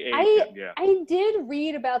him. They ate him. Yeah. I did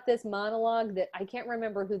read about this monologue that I can't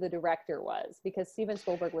remember who the director was because Steven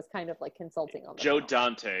Spielberg was kind of like consulting on the Joe film.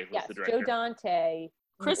 Dante was Yes, the director. Joe Dante.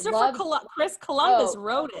 Chris loved- Columbus Oh.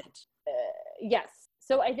 wrote it. Yes.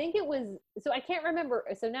 So I think it was. So I can't remember.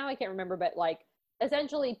 So now I can't remember. But like,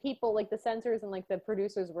 essentially, people like the censors and like the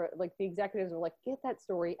producers were like the executives were like, get that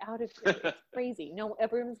story out of here. It's crazy. No,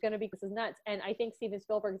 everyone's gonna be. This is nuts. And I think Steven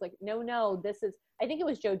Spielberg's like, no, this is. I think it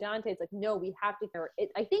was Joe Dante. It's like, no, we have to hear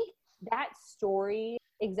it. I think that story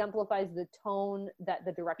exemplifies the tone that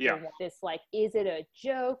the director Yeah. wants. This like, is it a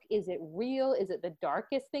joke? Is it real? Is it the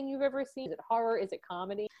darkest thing you've ever seen? Is it horror? Is it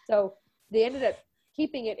comedy? So they ended up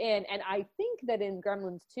keeping it in, and I think that in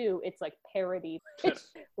Gremlins 2 it's like parodied,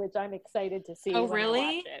 which I'm excited to see. Oh, when I really?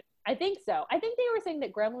 watch it. I think so. I think they were saying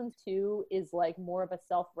that Gremlins 2 is like more of a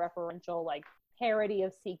self-referential like parody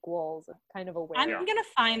of sequels, kind of aware. I'm gonna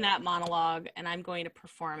find that monologue and I'm going to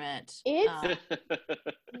perform it. It's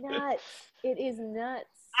nuts. It is nuts.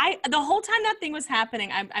 The whole time that thing was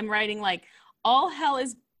happening, I'm writing like all hell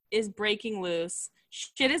is breaking loose.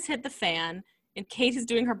 Shit has hit the fan, and Kate is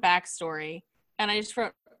doing her backstory. And I just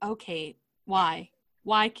wrote, oh, Kate, why?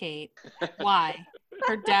 Why, Kate? Why?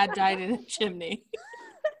 Her dad died in a chimney.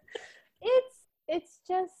 It's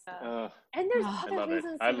just, and there's I other love it.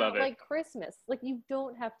 reasons I to love not it. like Christmas. Like you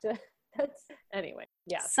don't have to. That's anyway.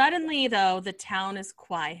 Yeah, Suddenly, though, the town is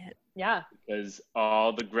quiet. yeah. Because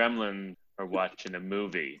all the gremlins are watching a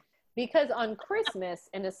movie. Because on Christmas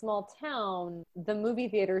in a small town, the movie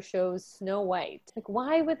theater shows Snow White. Like,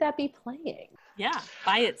 why would that be playing? Yeah,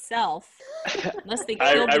 by itself. Unless they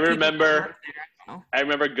I killed the people remember- that work there. So. I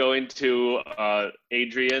remember going to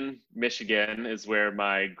Adrian, Michigan, is where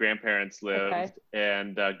my grandparents lived, Okay.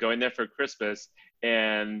 and going there for Christmas.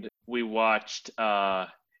 And we watched.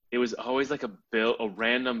 It was always like a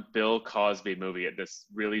random Bill Cosby movie at this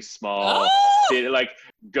really small theater, like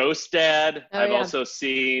Ghost Dad. Oh, I've yeah. also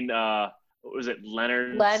seen. What was it,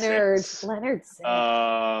 Leonard? Leonard Six? Six.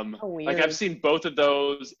 How weird. I've seen both of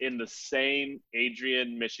those in the same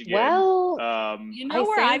Adrian, Michigan. Well, You know I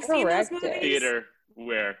where stand I've seen those corrected. movies? theater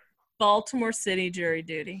where. Baltimore City Jury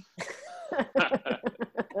Duty.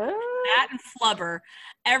 That and Flubber.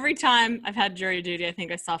 Every time I've had jury duty, I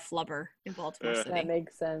think I saw Flubber in Baltimore Yeah. City. that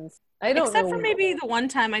makes sense. I don't Except know. for maybe the one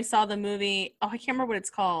time I saw the movie. Oh, I can't remember what it's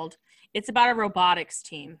called. It's about a robotics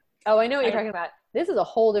team. Oh, I know what you're I- talking about. This is a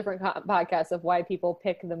whole different podcast of why people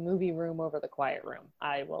pick the movie room over the quiet room.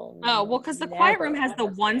 I will. Oh, well, because the quiet never room has the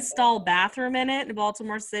understand one it. stall bathroom in it in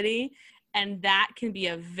Baltimore City. And that can be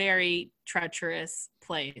a very treacherous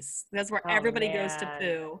place. That's where Oh, everybody goes to man.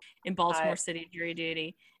 poo in Baltimore I- City Jury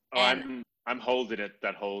Duty. Oh, And- I'm holding it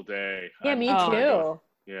that whole day. Yeah, me Oh.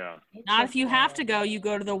 too. Yeah. Not if you have to go, you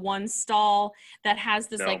go to the one stall that has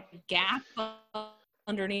this No. like gap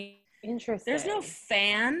underneath. Interesting. There's no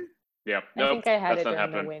fan. Yeah. I Nope. think I had That's it not during the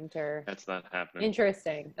happening. winter. That's not happening.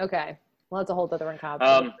 Interesting. Okay. Well, it's a whole other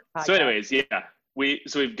So anyways, yeah.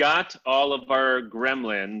 We've got all of our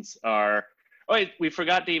gremlins are Oh, wait, we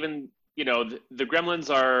forgot to even, the gremlins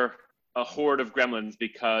are a horde of gremlins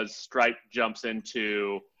because Stripe jumps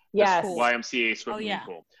into Yes. the YMCA swimming yeah.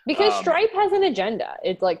 pool. Because Stripe has an agenda.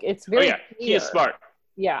 It's like, it's very clear. He is smart.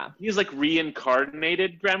 Yeah. He's like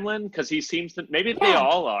reincarnated gremlin because he seems to, maybe they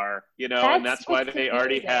all are, and that's why they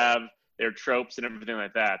already have their tropes and everything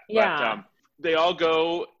like that. Yeah. But they all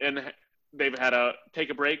go and they've had to take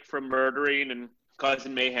a break from murdering and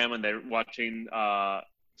causing mayhem, and they're watching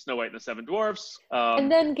Snow White and the Seven Dwarfs.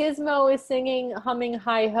 And then Gizmo is singing, humming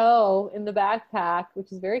Hi-Ho in the backpack,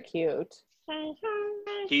 which is very cute.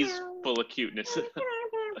 He's full of cuteness.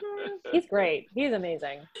 He's great. He's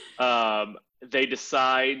amazing. They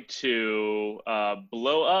decide to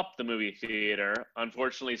blow up the movie theater.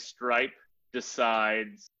 Unfortunately, Stripe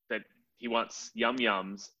decides that he wants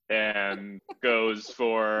yum-yums and goes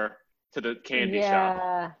to the candy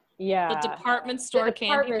shop. Yeah. The department store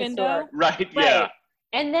candy window. Right, yeah.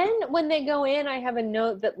 And then when they go in, I have a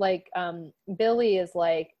note that like Billy is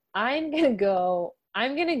like, I'm gonna go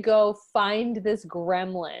find this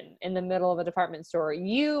gremlin in the middle of a department store.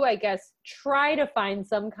 You, I guess, try to find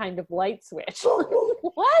some kind of light switch.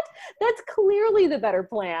 What? That's clearly the better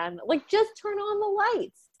plan. Like, just turn on the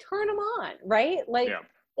lights. Turn them on, right? Like,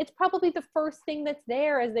 It's probably the first thing that's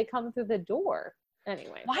there as they come through the door.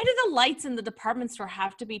 Anyway. Why do the lights in the department store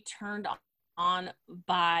have to be turned on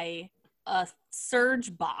by a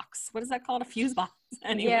surge box? What is that called? A fuse box?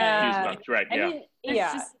 Anyway. Yeah. Fuse box, right, I mean,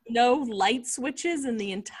 there's just no light switches in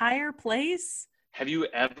the entire place. Have you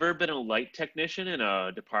ever been a light technician in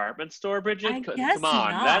a department store, Bridget? I guess Come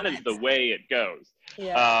on, not. that is the way it goes.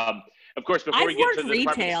 Yeah. Of course, before we get to the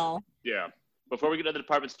retail. Before we get to the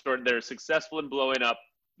department store, they're successful in blowing up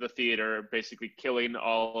the theater, basically killing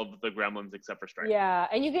all of the gremlins except for Stripe. Yeah,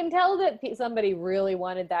 and you can tell that somebody really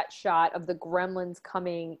wanted that shot of the gremlins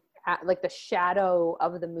coming at like the shadow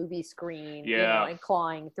of the movie screen, and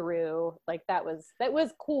clawing through. Like that was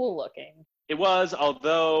cool looking. It was,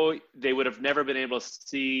 although they would have never been able to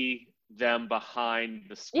see them behind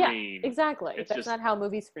the screen. Yeah, exactly. It's That's just not how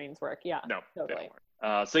movie screens work. Yeah, no, totally.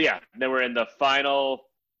 Then we're in the final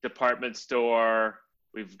department store.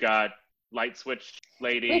 We've got Light Switch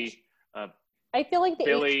Lady. I feel like the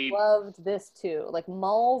Billy 80s loved this too. Like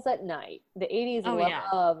malls at night. The 80s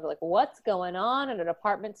loved like what's going on at a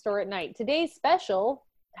department store at night. Today's Special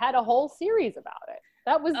had a whole series about it.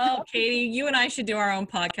 That was Katie, you and I should do our own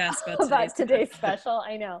podcast about today's Special.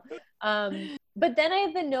 I know. But then I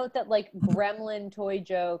have the note that like Gremlin toy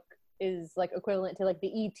joke is like equivalent to like the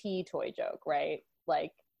E.T. toy joke, right?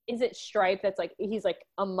 Like, is it Stripe that's like he's like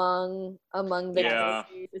among the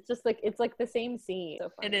it's just like it's like the same scene. So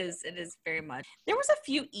it is very much. There was a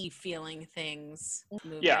few feeling things in the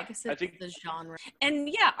movie. Yeah, I guess it's the genre. And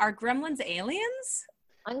are gremlins aliens?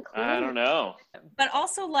 Unclear. I don't know. But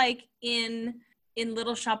also like in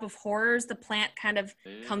Little Shop of Horrors, the plant kind of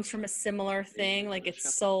comes from a similar thing. Like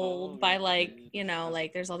it's sold by like,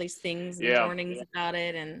 like there's all these things and warnings about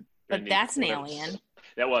it. But that's an alien.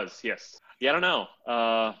 That was, yes. Yeah, I don't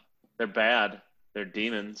know. They're bad. They're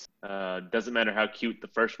demons. Doesn't matter how cute the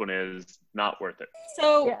first one is, not worth it.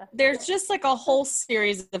 So there's just like a whole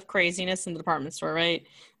series of craziness in the department store, right?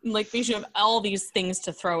 Like we should have all these things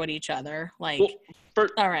to throw at each other. Like,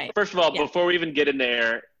 all right. First of all, before we even get in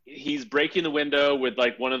there, he's breaking the window with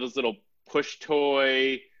like one of those little push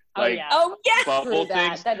toy, bubble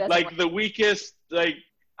things. Like the weakest, like,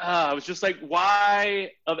 I was just like, why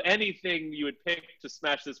of anything you would pick to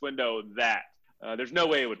smash this window that? There's no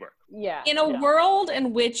way it would work. Yeah. In a world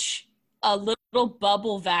in which a little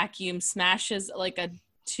bubble vacuum smashes like a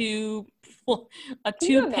two-pane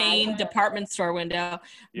department store window,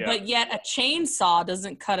 but yet a chainsaw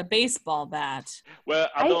doesn't cut a baseball bat. Well,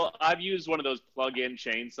 I've used one of those plug-in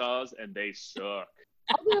chainsaws and they suck.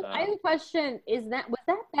 I have a question. Was that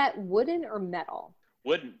bat wooden or metal?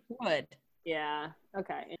 Wooden. Wood. Yeah.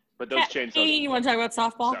 Okay. But those chainsaws. Hey, you want to talk about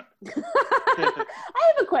softball? I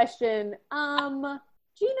have a question.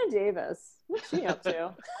 Gina Davis, what's she up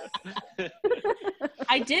to?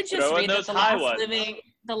 I did just read that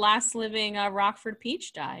the last living Rockford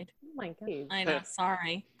Peach died. Oh my god! I know.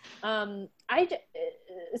 Sorry.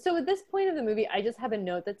 So at this point of the movie, I just have a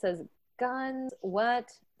note that says guns. What?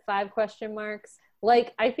 5 question marks.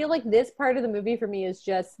 Like I feel like this part of the movie for me is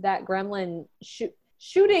just that gremlin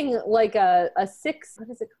shooting like a 6. What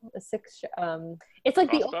is it called? A 6. It's like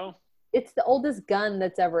crossbow? It's the oldest gun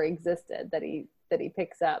that's ever existed that he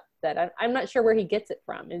picks up. That I'm not sure where he gets it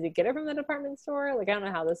from. Does he get it from the department store? Like I don't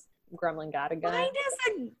know how this gremlin got a gun. Why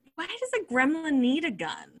does a gremlin need a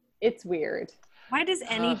gun? It's weird. Why does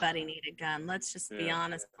anybody need a gun? Let's just be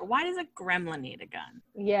honest. Or why does a gremlin need a gun?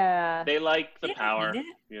 Yeah. They like the They don't power, need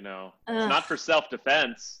it. you know. Ugh. It's not for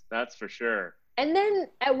self-defense, that's for sure. And then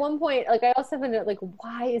at one point, like, I also found out, like,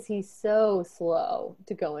 why is he so slow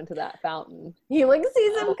to go into that fountain? He, like,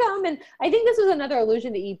 sees him come, and I think this was another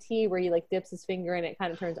allusion to E.T. where he, like, dips his finger and it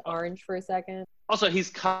kind of turns orange for a second. Also, he's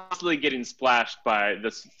constantly getting splashed by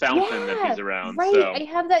this fountain that he's around. Right, So. I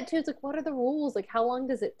have that too. It's like, what are the rules? Like, how long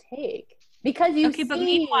does it take? Because you Okay, but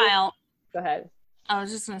meanwhile, Go ahead. I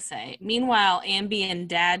was just gonna say, meanwhile, Ambien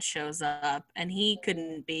dad shows up and he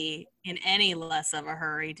couldn't be in any less of a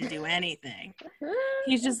hurry to do anything.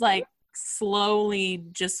 He's just like slowly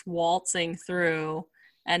just waltzing through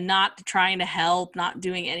and not trying to help, not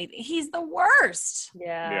doing anything. He's the worst.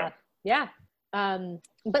 Yeah.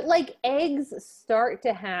 But like eggs start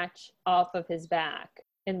to hatch off of his back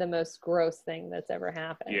in the most gross thing that's ever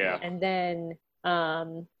happened. Yeah. And then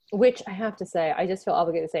which I have to say, I just feel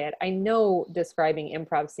obligated to say it. I know describing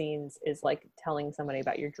improv scenes is like telling somebody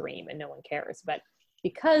about your dream and no one cares. But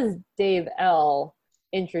because Dave L.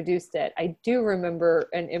 introduced it, I do remember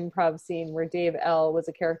an improv scene where Dave L. was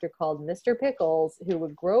a character called Mr. Pickles who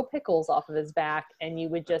would grow pickles off of his back and you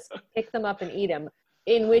would just pick them up and eat them.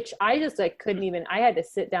 In which I just like couldn't even, I had to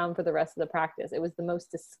sit down for the rest of the practice. It was the most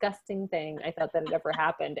disgusting thing I thought that had ever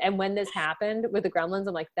happened. And when this happened with the Gremlins,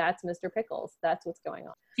 I'm like, that's Mr. Pickles. That's what's going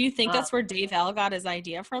on. Do you think that's where Dave L. got his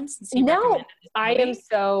idea from? Since No, recommended this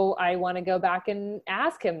movie? I want to go back and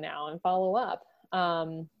ask him now and follow up.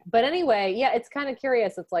 But anyway, yeah, it's kind of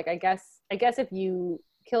curious. It's like, I guess if you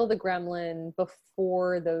kill the gremlin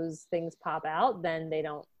before those things pop out, then they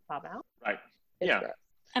don't pop out. Right. It's Yeah. gross.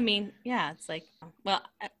 I mean, yeah, it's like, well,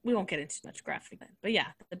 we won't get into too much graphic, but yeah,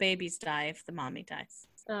 the babies die if the mommy dies.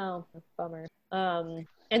 Oh, that's a bummer.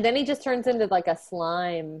 And then he just turns into like a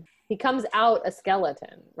slime. He comes out a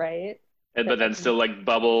skeleton, right? But then still like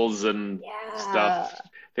bubbles and stuff.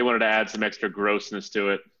 They wanted to add some extra grossness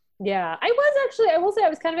to it. Yeah, I will say I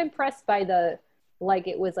was kind of impressed by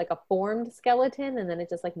it was like a formed skeleton and then it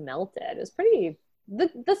just like melted. It was pretty,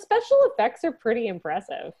 the special effects are pretty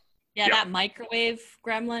impressive. Yeah, that microwave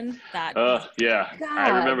gremlin. Yeah. God.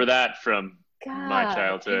 I remember that from God, my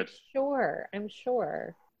childhood. I'm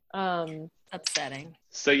sure. Upsetting.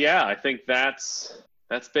 So yeah, I think that's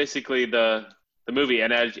basically the movie.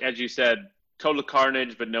 And as you said, total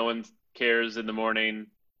carnage, but no one cares in the morning.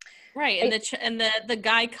 Right, and the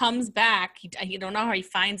guy comes back. You don't know how he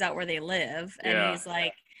finds out where they live, and he's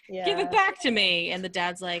like, "Give it back to me." And the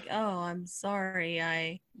dad's like, "Oh, I'm sorry.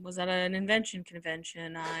 I was at an invention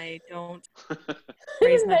convention. I don't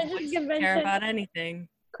raise my voice to care about anything."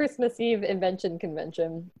 Christmas Eve invention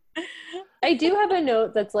convention. I do have a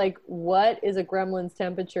note that's like, what is a gremlin's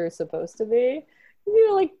temperature supposed to be? You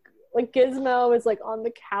know, like Gizmo is like on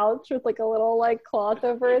the couch with like a little like cloth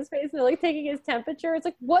over his face and they're like taking his temperature. It's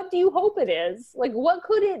like, what do you hope it is? Like, what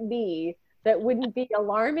could it be that wouldn't be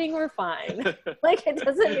alarming or fine? Like, it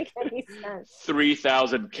doesn't make any sense.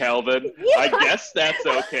 3,000 Kelvin. Yeah. I guess that's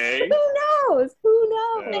okay. Who knows?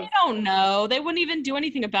 They don't know. They wouldn't even do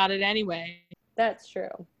anything about it anyway. That's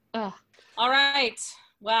true. Ugh. All right.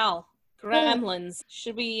 Well, gremlins.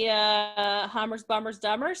 Should we Hummers, Bummers,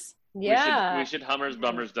 Dummers? Yeah. We should Hummers,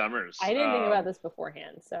 Bummers, Dummers. I didn't think about this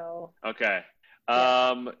beforehand, so. Okay.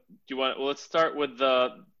 Let's start with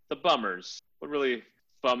the bummers. What really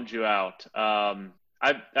bummed you out?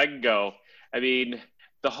 I can go. I mean,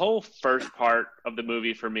 the whole first part of the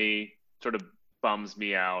movie for me sort of bums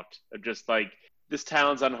me out. Just like, this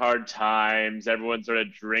town's on hard times. Everyone's sort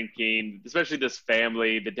of drinking, especially this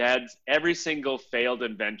family. The dad's, every single failed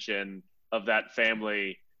invention of that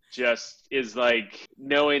family just is like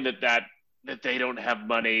knowing that they don't have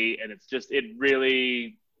money, and it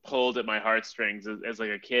really pulled at my heartstrings as like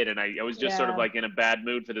a kid, and I was just sort of like in a bad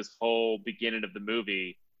mood for this whole beginning of the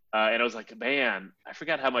movie, and I was like, man, I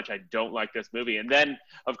forgot how much I don't like this movie. And then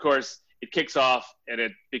of course it kicks off and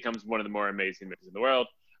it becomes one of the more amazing movies in the world,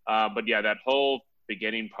 but yeah, that whole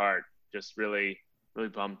beginning part just really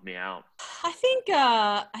bummed me out. I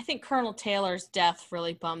think Colonel Taylor's death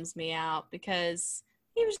really bums me out because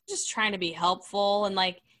he was just trying to be helpful, and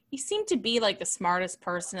like he seemed to be like the smartest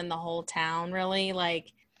person in the whole town, really.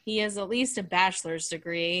 Like, he has at least a bachelor's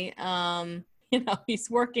degree. He's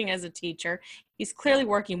working as a teacher. He's clearly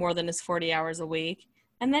working more than his 40 hours a week.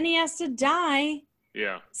 And then he has to die.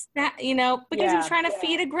 Yeah. Because he's trying to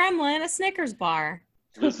feed a gremlin a Snickers bar.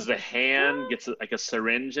 This is a hand, gets like a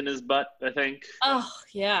syringe in his butt, I think. Oh,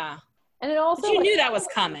 yeah. And it also, but you knew that was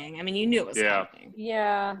coming. I mean, you knew it was coming.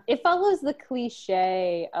 Yeah. It follows the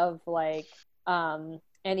cliche of like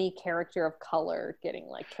any character of color getting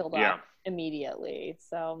like killed off immediately.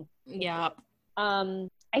 So yeah.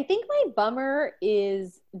 I think my bummer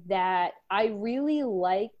is that I really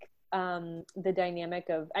like the dynamic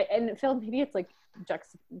of, and Phil, maybe it's like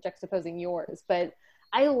juxtaposing yours, but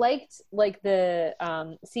I liked like the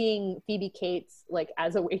seeing Phoebe Cates like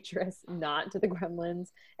as a waitress, not to the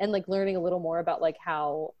Gremlins, and like learning a little more about like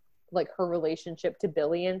how like her relationship to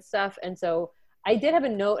Billy and stuff. And so I did have a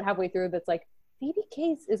note halfway through that's like Phoebe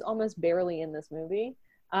Cates is almost barely in this movie.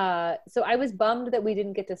 So I was bummed that we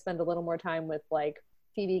didn't get to spend a little more time with like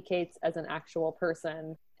Phoebe Cates as an actual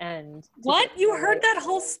person. And what? You heard that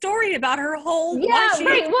whole story about her whole yeah,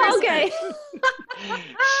 right. Well, okay.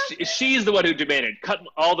 She's the one who demanded cut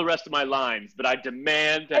all the rest of my lines, but I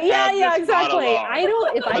demand to have yeah, this exactly. monologue. I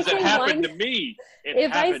don't. If I say it happened to me.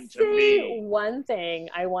 If I say one thing,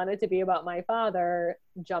 I want it to be about my father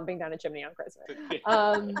jumping down a chimney on Christmas.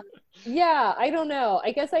 Yeah, I don't know.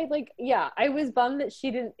 I guess I was bummed that she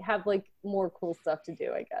didn't have like more cool stuff to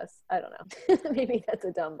do, I guess. I don't know. Maybe that's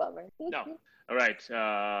a dumb bummer. No. All right.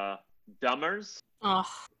 Dummers. Oh,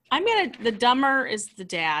 the dumber is the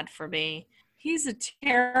dad for me. He's a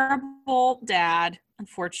terrible dad,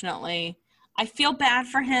 unfortunately. I feel bad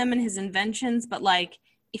for him and his inventions, but like,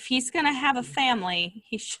 if he's going to have a family,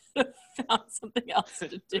 he should have found something else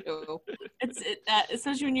to do.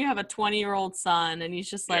 Especially when you have a 20-year-old son and he's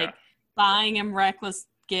just like buying him reckless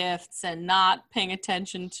gifts and not paying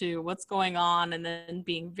attention to what's going on and then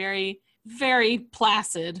being very, very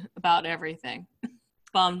placid about everything.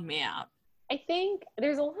 Bummed me out. I think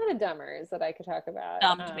there's a lot of dummers that I could talk about.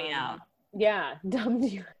 Dumbed me out. Yeah, dumbed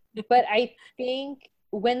you. But I think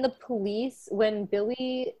when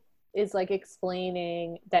Billy is like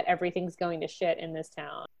explaining that everything's going to shit in this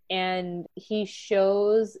town and he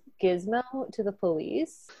shows Gizmo to the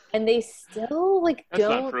police and they still like That's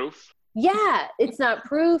not proof. Yeah, it's not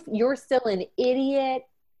proof. You're still an idiot.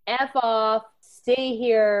 F off. Stay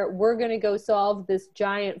here. We're going to go solve this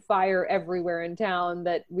giant fire everywhere in town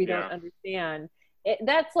that we don't understand.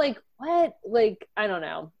 That's like, what? Like, I don't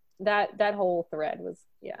know. That whole thread was,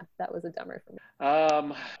 that was a dumber for me.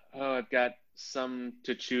 I've got some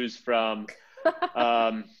to choose from.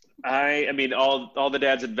 I mean, all the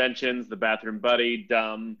dad's inventions, the bathroom buddy,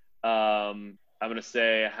 dumb. I'm going to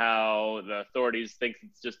say how the authorities think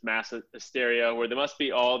it's just mass hysteria, where there must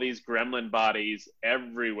be all these gremlin bodies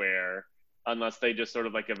everywhere unless they just sort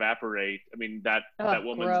of like evaporate. I mean, that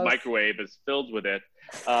woman's gross. microwave is filled with it.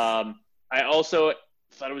 I also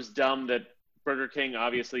thought it was dumb that Burger King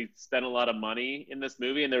obviously spent a lot of money in this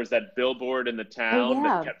movie, and there was that billboard in the town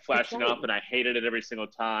that kept flashing up, and I hated it every single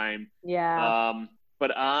time. Yeah.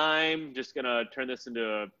 But I'm just going to turn this into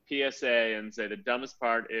a PSA and say the dumbest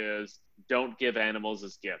part is don't give animals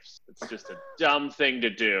as gifts. It's just a dumb thing to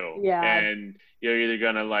do. Yeah. And you're either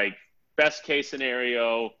going to, like, best case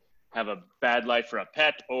scenario, have a bad life for a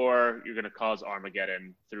pet, or you're going to cause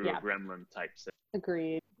Armageddon through a gremlin type thing.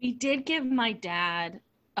 Agreed. We did give my dad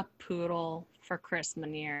a poodle for Christmas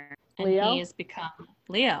year. And Leo? he has become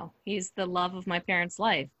Leo. He's the love of my parents'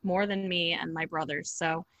 life, more than me and my brothers.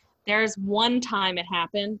 So there's one time it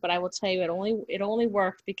happened, but I will tell you it only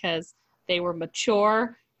worked because they were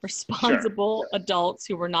mature, responsible adults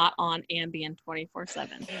who were not on Ambien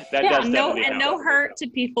 24/7. No hurt to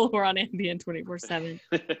people who are on Ambien 24/7.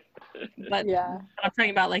 But I'm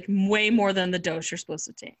talking about like way more than the dose you're supposed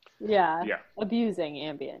to take. Yeah. Abusing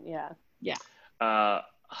Ambien. Yeah.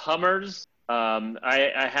 Hummers.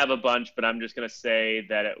 I have a bunch, but I'm just going to say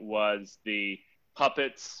that it was the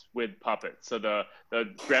puppets with puppets. So the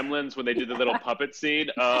Gremlins, when they did the little puppet scene,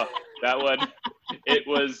 that one, it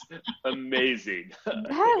was amazing.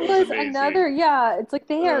 That was another, it's like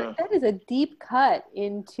that is a deep cut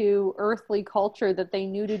into earthly culture that they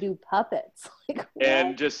knew to do puppets. Like,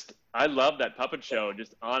 and just, I love that puppet show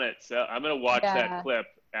just on it. So I'm going to watch that clip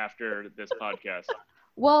after this podcast.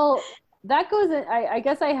 Well, that goes in, I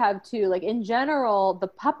guess I have too, like in general, the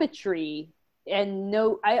puppetry and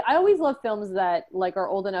I always love films that like are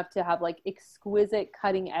old enough to have like exquisite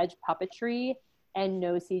cutting edge puppetry and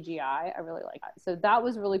no CGI. I really like that. So that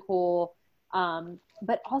was really cool.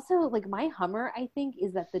 But also like my Hummer, I think,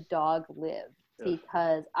 is that the dog lived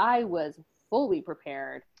because I was fully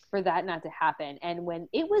prepared for that not to happen. And when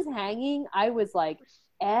it was hanging, I was like,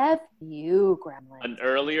 F you, Gremlins. An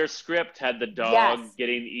earlier script had the dog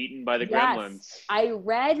getting eaten by the Gremlins. I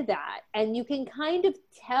read that, and you can kind of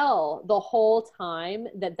tell the whole time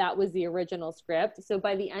that was the original script. So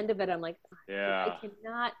by the end of it, I'm like, I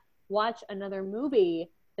cannot watch another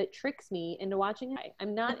movie that tricks me into watching it.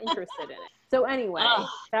 I'm not interested in it. So anyway,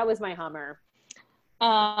 that was my Hummer.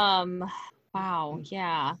 Wow,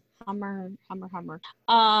 yeah. Hummer.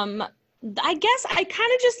 I guess I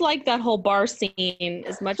kind of just like that whole bar scene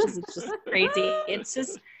as much as it's just crazy. It's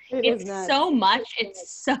just, it's so much.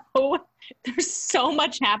 It's so, there's so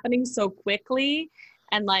much happening so quickly.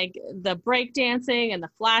 And like the break dancing and the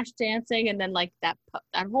flash dancing, and then like that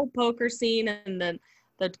whole poker scene, and then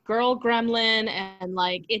the girl gremlin, and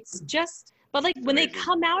like it's just, but like when they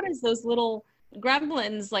come out as those little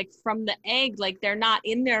gremlins, like from the egg, like they're not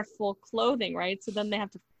in their full clothing, right? So then they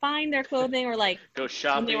have to find their clothing, or like go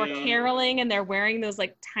shopping. When they were caroling and they're wearing those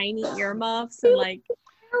like tiny earmuffs and like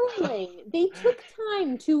caroling. They took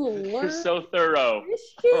time to learn so thorough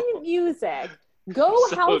Christian music. Go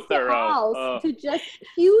so house thorough. To house to just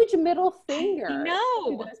huge middle finger.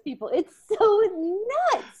 To those people. It's so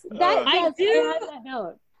nuts.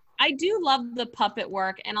 I do love the puppet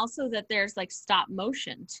work, and also that there's like stop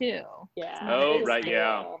motion too. Yeah. Oh, right. Cool.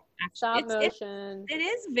 Yeah. Stop motion. It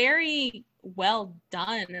is very well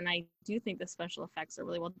done, and I do think the special effects are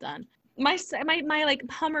really well done. My like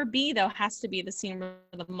Hummer B though has to be the scene where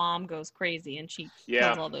the mom goes crazy and she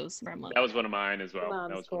kills all those gremlins. That was one of mine as well.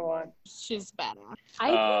 That was cool. One of mine. She's badass.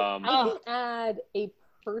 I can add a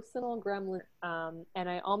personal gremlin, and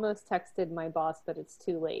I almost texted my boss, but it's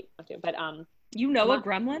too late. But you know a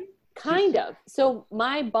gremlin? Kind of. So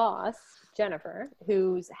my boss, Jennifer,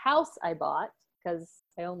 whose house I bought, because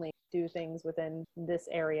I only do things within this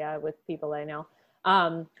area with people I know,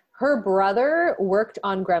 her brother worked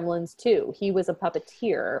on Gremlins 2. He was a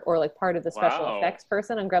puppeteer, or like part of the special effects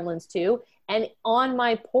person on Gremlins 2. And on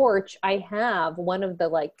my porch, I have one of the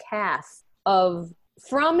like casts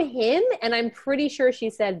from him, and I'm pretty sure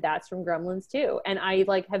she said that's from Gremlins 2. And I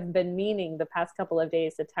like have been meaning the past couple of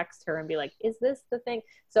days to text her and be like, is this the thing?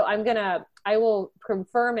 So I will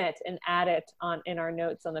confirm it and add it in our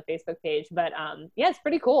notes on the Facebook page. But yeah, it's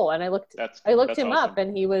pretty cool. And I looked him up,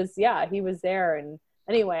 and he was there. And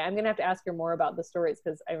anyway, I'm gonna have to ask her more about the stories,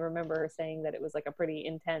 because I remember her saying that it was like a pretty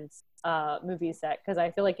intense movie set, because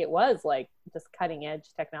I feel like it was like just cutting edge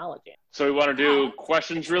technology. So we want to do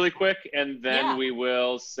questions really quick, and then we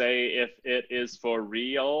will say if it is for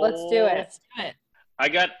real. Let's do it. I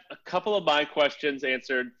got a couple of my questions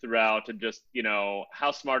answered throughout, and just,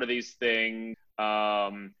 how smart are these things?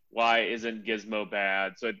 Why isn't Gizmo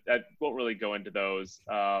bad? So I won't really go into those.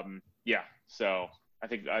 So I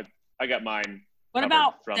think I got mine. What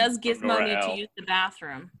about, does Gizmo need to use the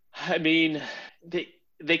bathroom? I mean,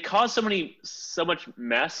 they cause so much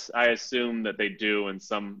mess. I assume that they do in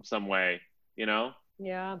some way,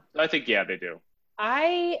 Yeah. I think, they do.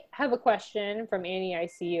 I have a question from Annie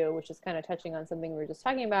ICU, which is kind of touching on something we were just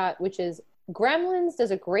talking about, which is Gremlins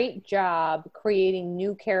does a great job creating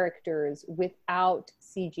new characters without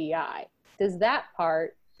CGI. Is that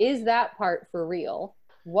part for real?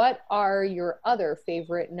 What are your other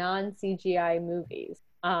favorite non-CGI movies?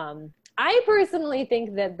 I personally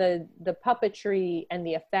think that the puppetry and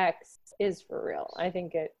the effects is for real. I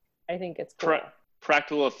think it's cool.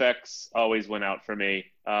 Practical effects always went out for me.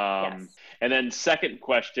 Yes. And then second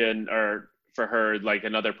question, or for her, like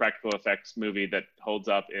another practical effects movie that holds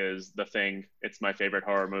up is The Thing. It's my favorite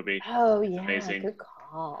horror movie. Oh yeah, amazing. Good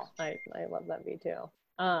call. I love that movie too.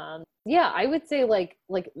 I would say like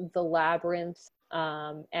The Labyrinth.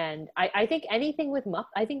 And I think anything with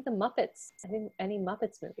I think the Muppets. I think any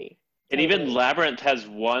Muppets movie. And even Labyrinth has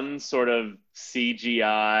one sort of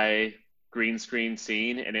CGI green screen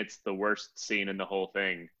scene, and it's the worst scene in the whole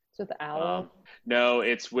thing. So the owl? No,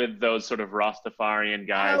 it's with those sort of Rastafarian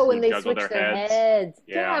guys who and they juggle switch their heads.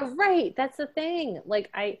 Yeah, right. That's the thing. Like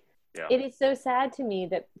it is so sad to me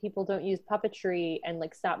that people don't use puppetry and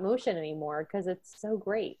like stop motion anymore, because it's so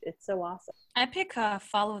great. It's so awesome. I pick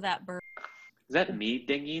Follow That Bird. Is that me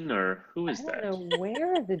dinging, or who is that? I don't know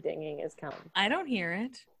where the dinging is coming. I don't hear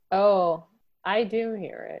it. Oh, I do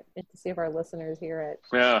hear it. To see if our listeners hear it.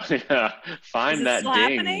 Yeah. Find that ding.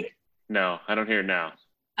 Happening? No, I don't hear it now.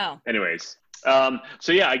 Oh. Anyways,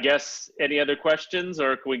 I guess any other questions,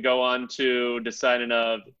 or can we go on to deciding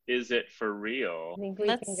is it for real? I think we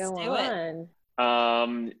can go on.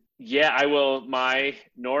 I will. My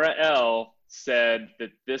Nora L said that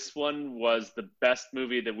this one was the best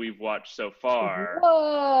movie that we've watched so far.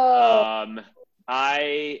 Whoa!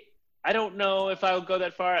 I don't know if I'll go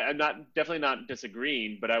that far. I'm definitely not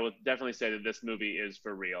disagreeing, but I will definitely say that this movie is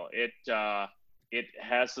for real. It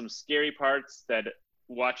has some scary parts that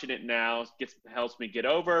watching it now helps me get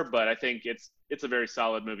over, but I think it's a very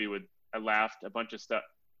solid movie. I laughed a bunch of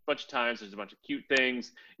times. There's a bunch of cute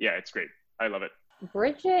things. Yeah, it's great. I love it.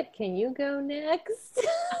 Bridget, can you go next?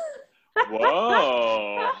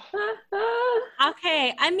 Whoa.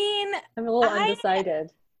 Okay, I mean, I'm a little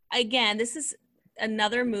undecided. Again, this is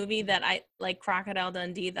another movie that I like, Crocodile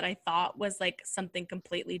Dundee, that I thought was like something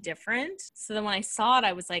completely different. So then when I saw it,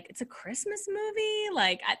 I was like, it's a Christmas movie.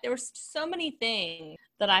 Like there were so many things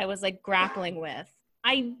that I was like grappling with.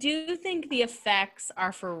 I do think the effects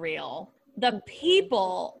are for real. The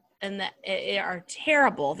people are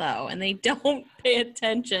terrible though, and they don't pay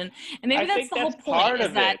attention. And maybe that's the whole point.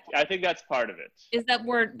 I think that's part of it. Is that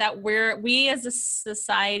we as a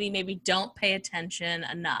society maybe don't pay attention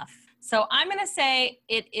enough. So I'm gonna say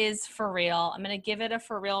it is for real. I'm gonna give it a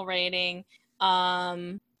for real rating.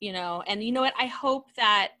 And you know what? I hope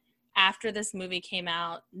that after this movie came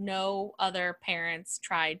out, no other parents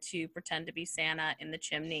tried to pretend to be Santa in the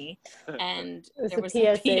chimney, and there was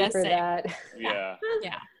a PSA for that. Yeah.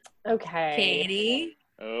 Yeah. Okay. Katie.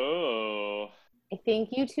 Oh. I think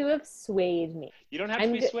you two have swayed me. You don't have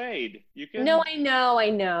to be swayed. You can. No, I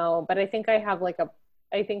know, but I think I have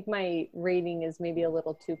I think my rating is maybe a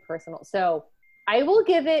little too personal. So I will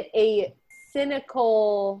give it a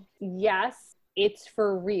cynical yes, it's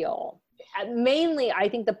for real. Mainly, I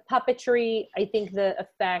think the puppetry, I think the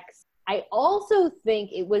effects. I also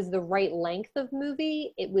think it was the right length of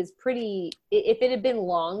movie. It was pretty, if it had been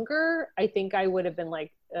longer, I think I would have been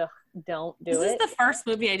like, ugh, don't do it. This is the first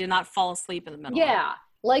movie I did not fall asleep in the middle. Yeah.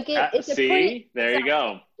 Like it's see, a pretty, there you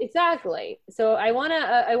go. Exactly. So I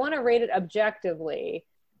wanna rate it objectively.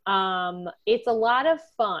 It's a lot of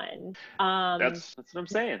fun. That's what I'm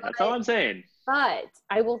saying. That's all I'm saying. But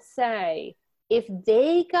I will say, if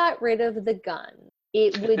they got rid of the gun,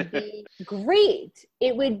 it would be great.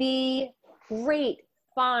 It would be great.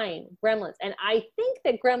 Fine. Gremlins. And I think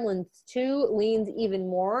that Gremlins 2 leans even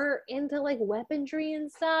more into like weaponry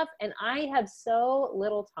and stuff. And I have so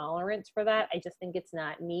little tolerance for that. I just think it's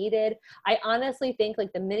not needed. I honestly think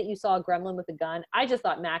like the minute you saw a gremlin with a gun, I just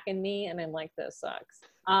thought Mac and Me, and I'm like, this sucks.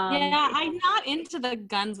 Yeah, I'm not into the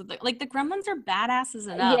guns with the gremlins are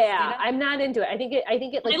badasses enough. Yeah, I'm not into it. I think it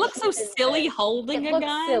like, they look so silly holding a gun. It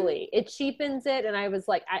looks silly. It cheapens it, and I was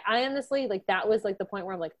like, I honestly like that was like the point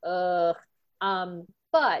where I'm like, ugh.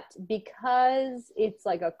 But because it's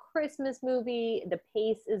like a Christmas movie, the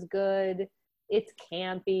pace is good, it's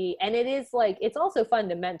campy, and it is like, it's also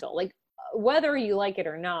fundamental. Like whether you like it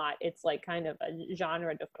or not, it's like kind of a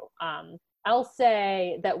genre difficult. I'll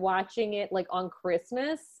say that watching it like on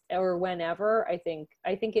Christmas or whenever, I think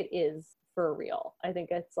it is for real. I think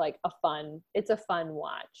it's like a fun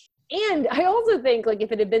watch. And I also think like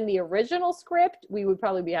if it had been the original script, we would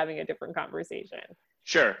probably be having a different conversation.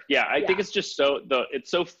 Sure. Yeah. I think it's just it's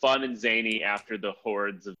so fun and zany after the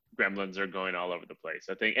hordes of gremlins are going all over the place.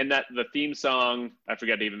 I think, and that the theme song, I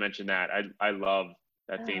forgot to even mention that. I love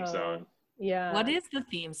that theme song. Yeah. What is the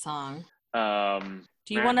theme song?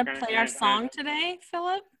 Do you want to play our song today,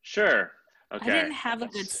 Philip? Sure. Okay. I didn't have a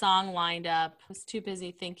good song lined up. I was too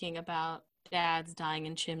busy thinking about dads dying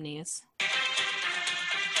in chimneys.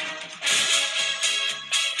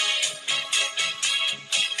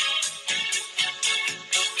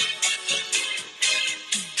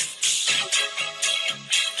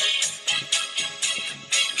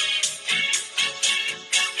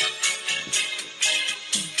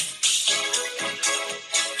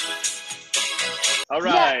 All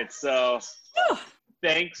right, so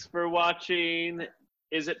thanks for watching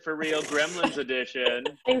Is It For Real Gremlins Edition.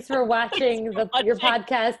 Thanks for watching your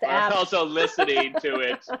podcast app. Also listening to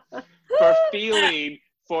it,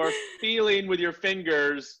 for feeling with your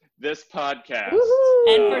fingers this podcast. Woo-hoo!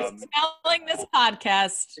 And for spelling this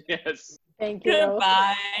podcast. Yes. Thank you.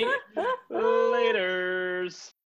 Goodbye. Laters.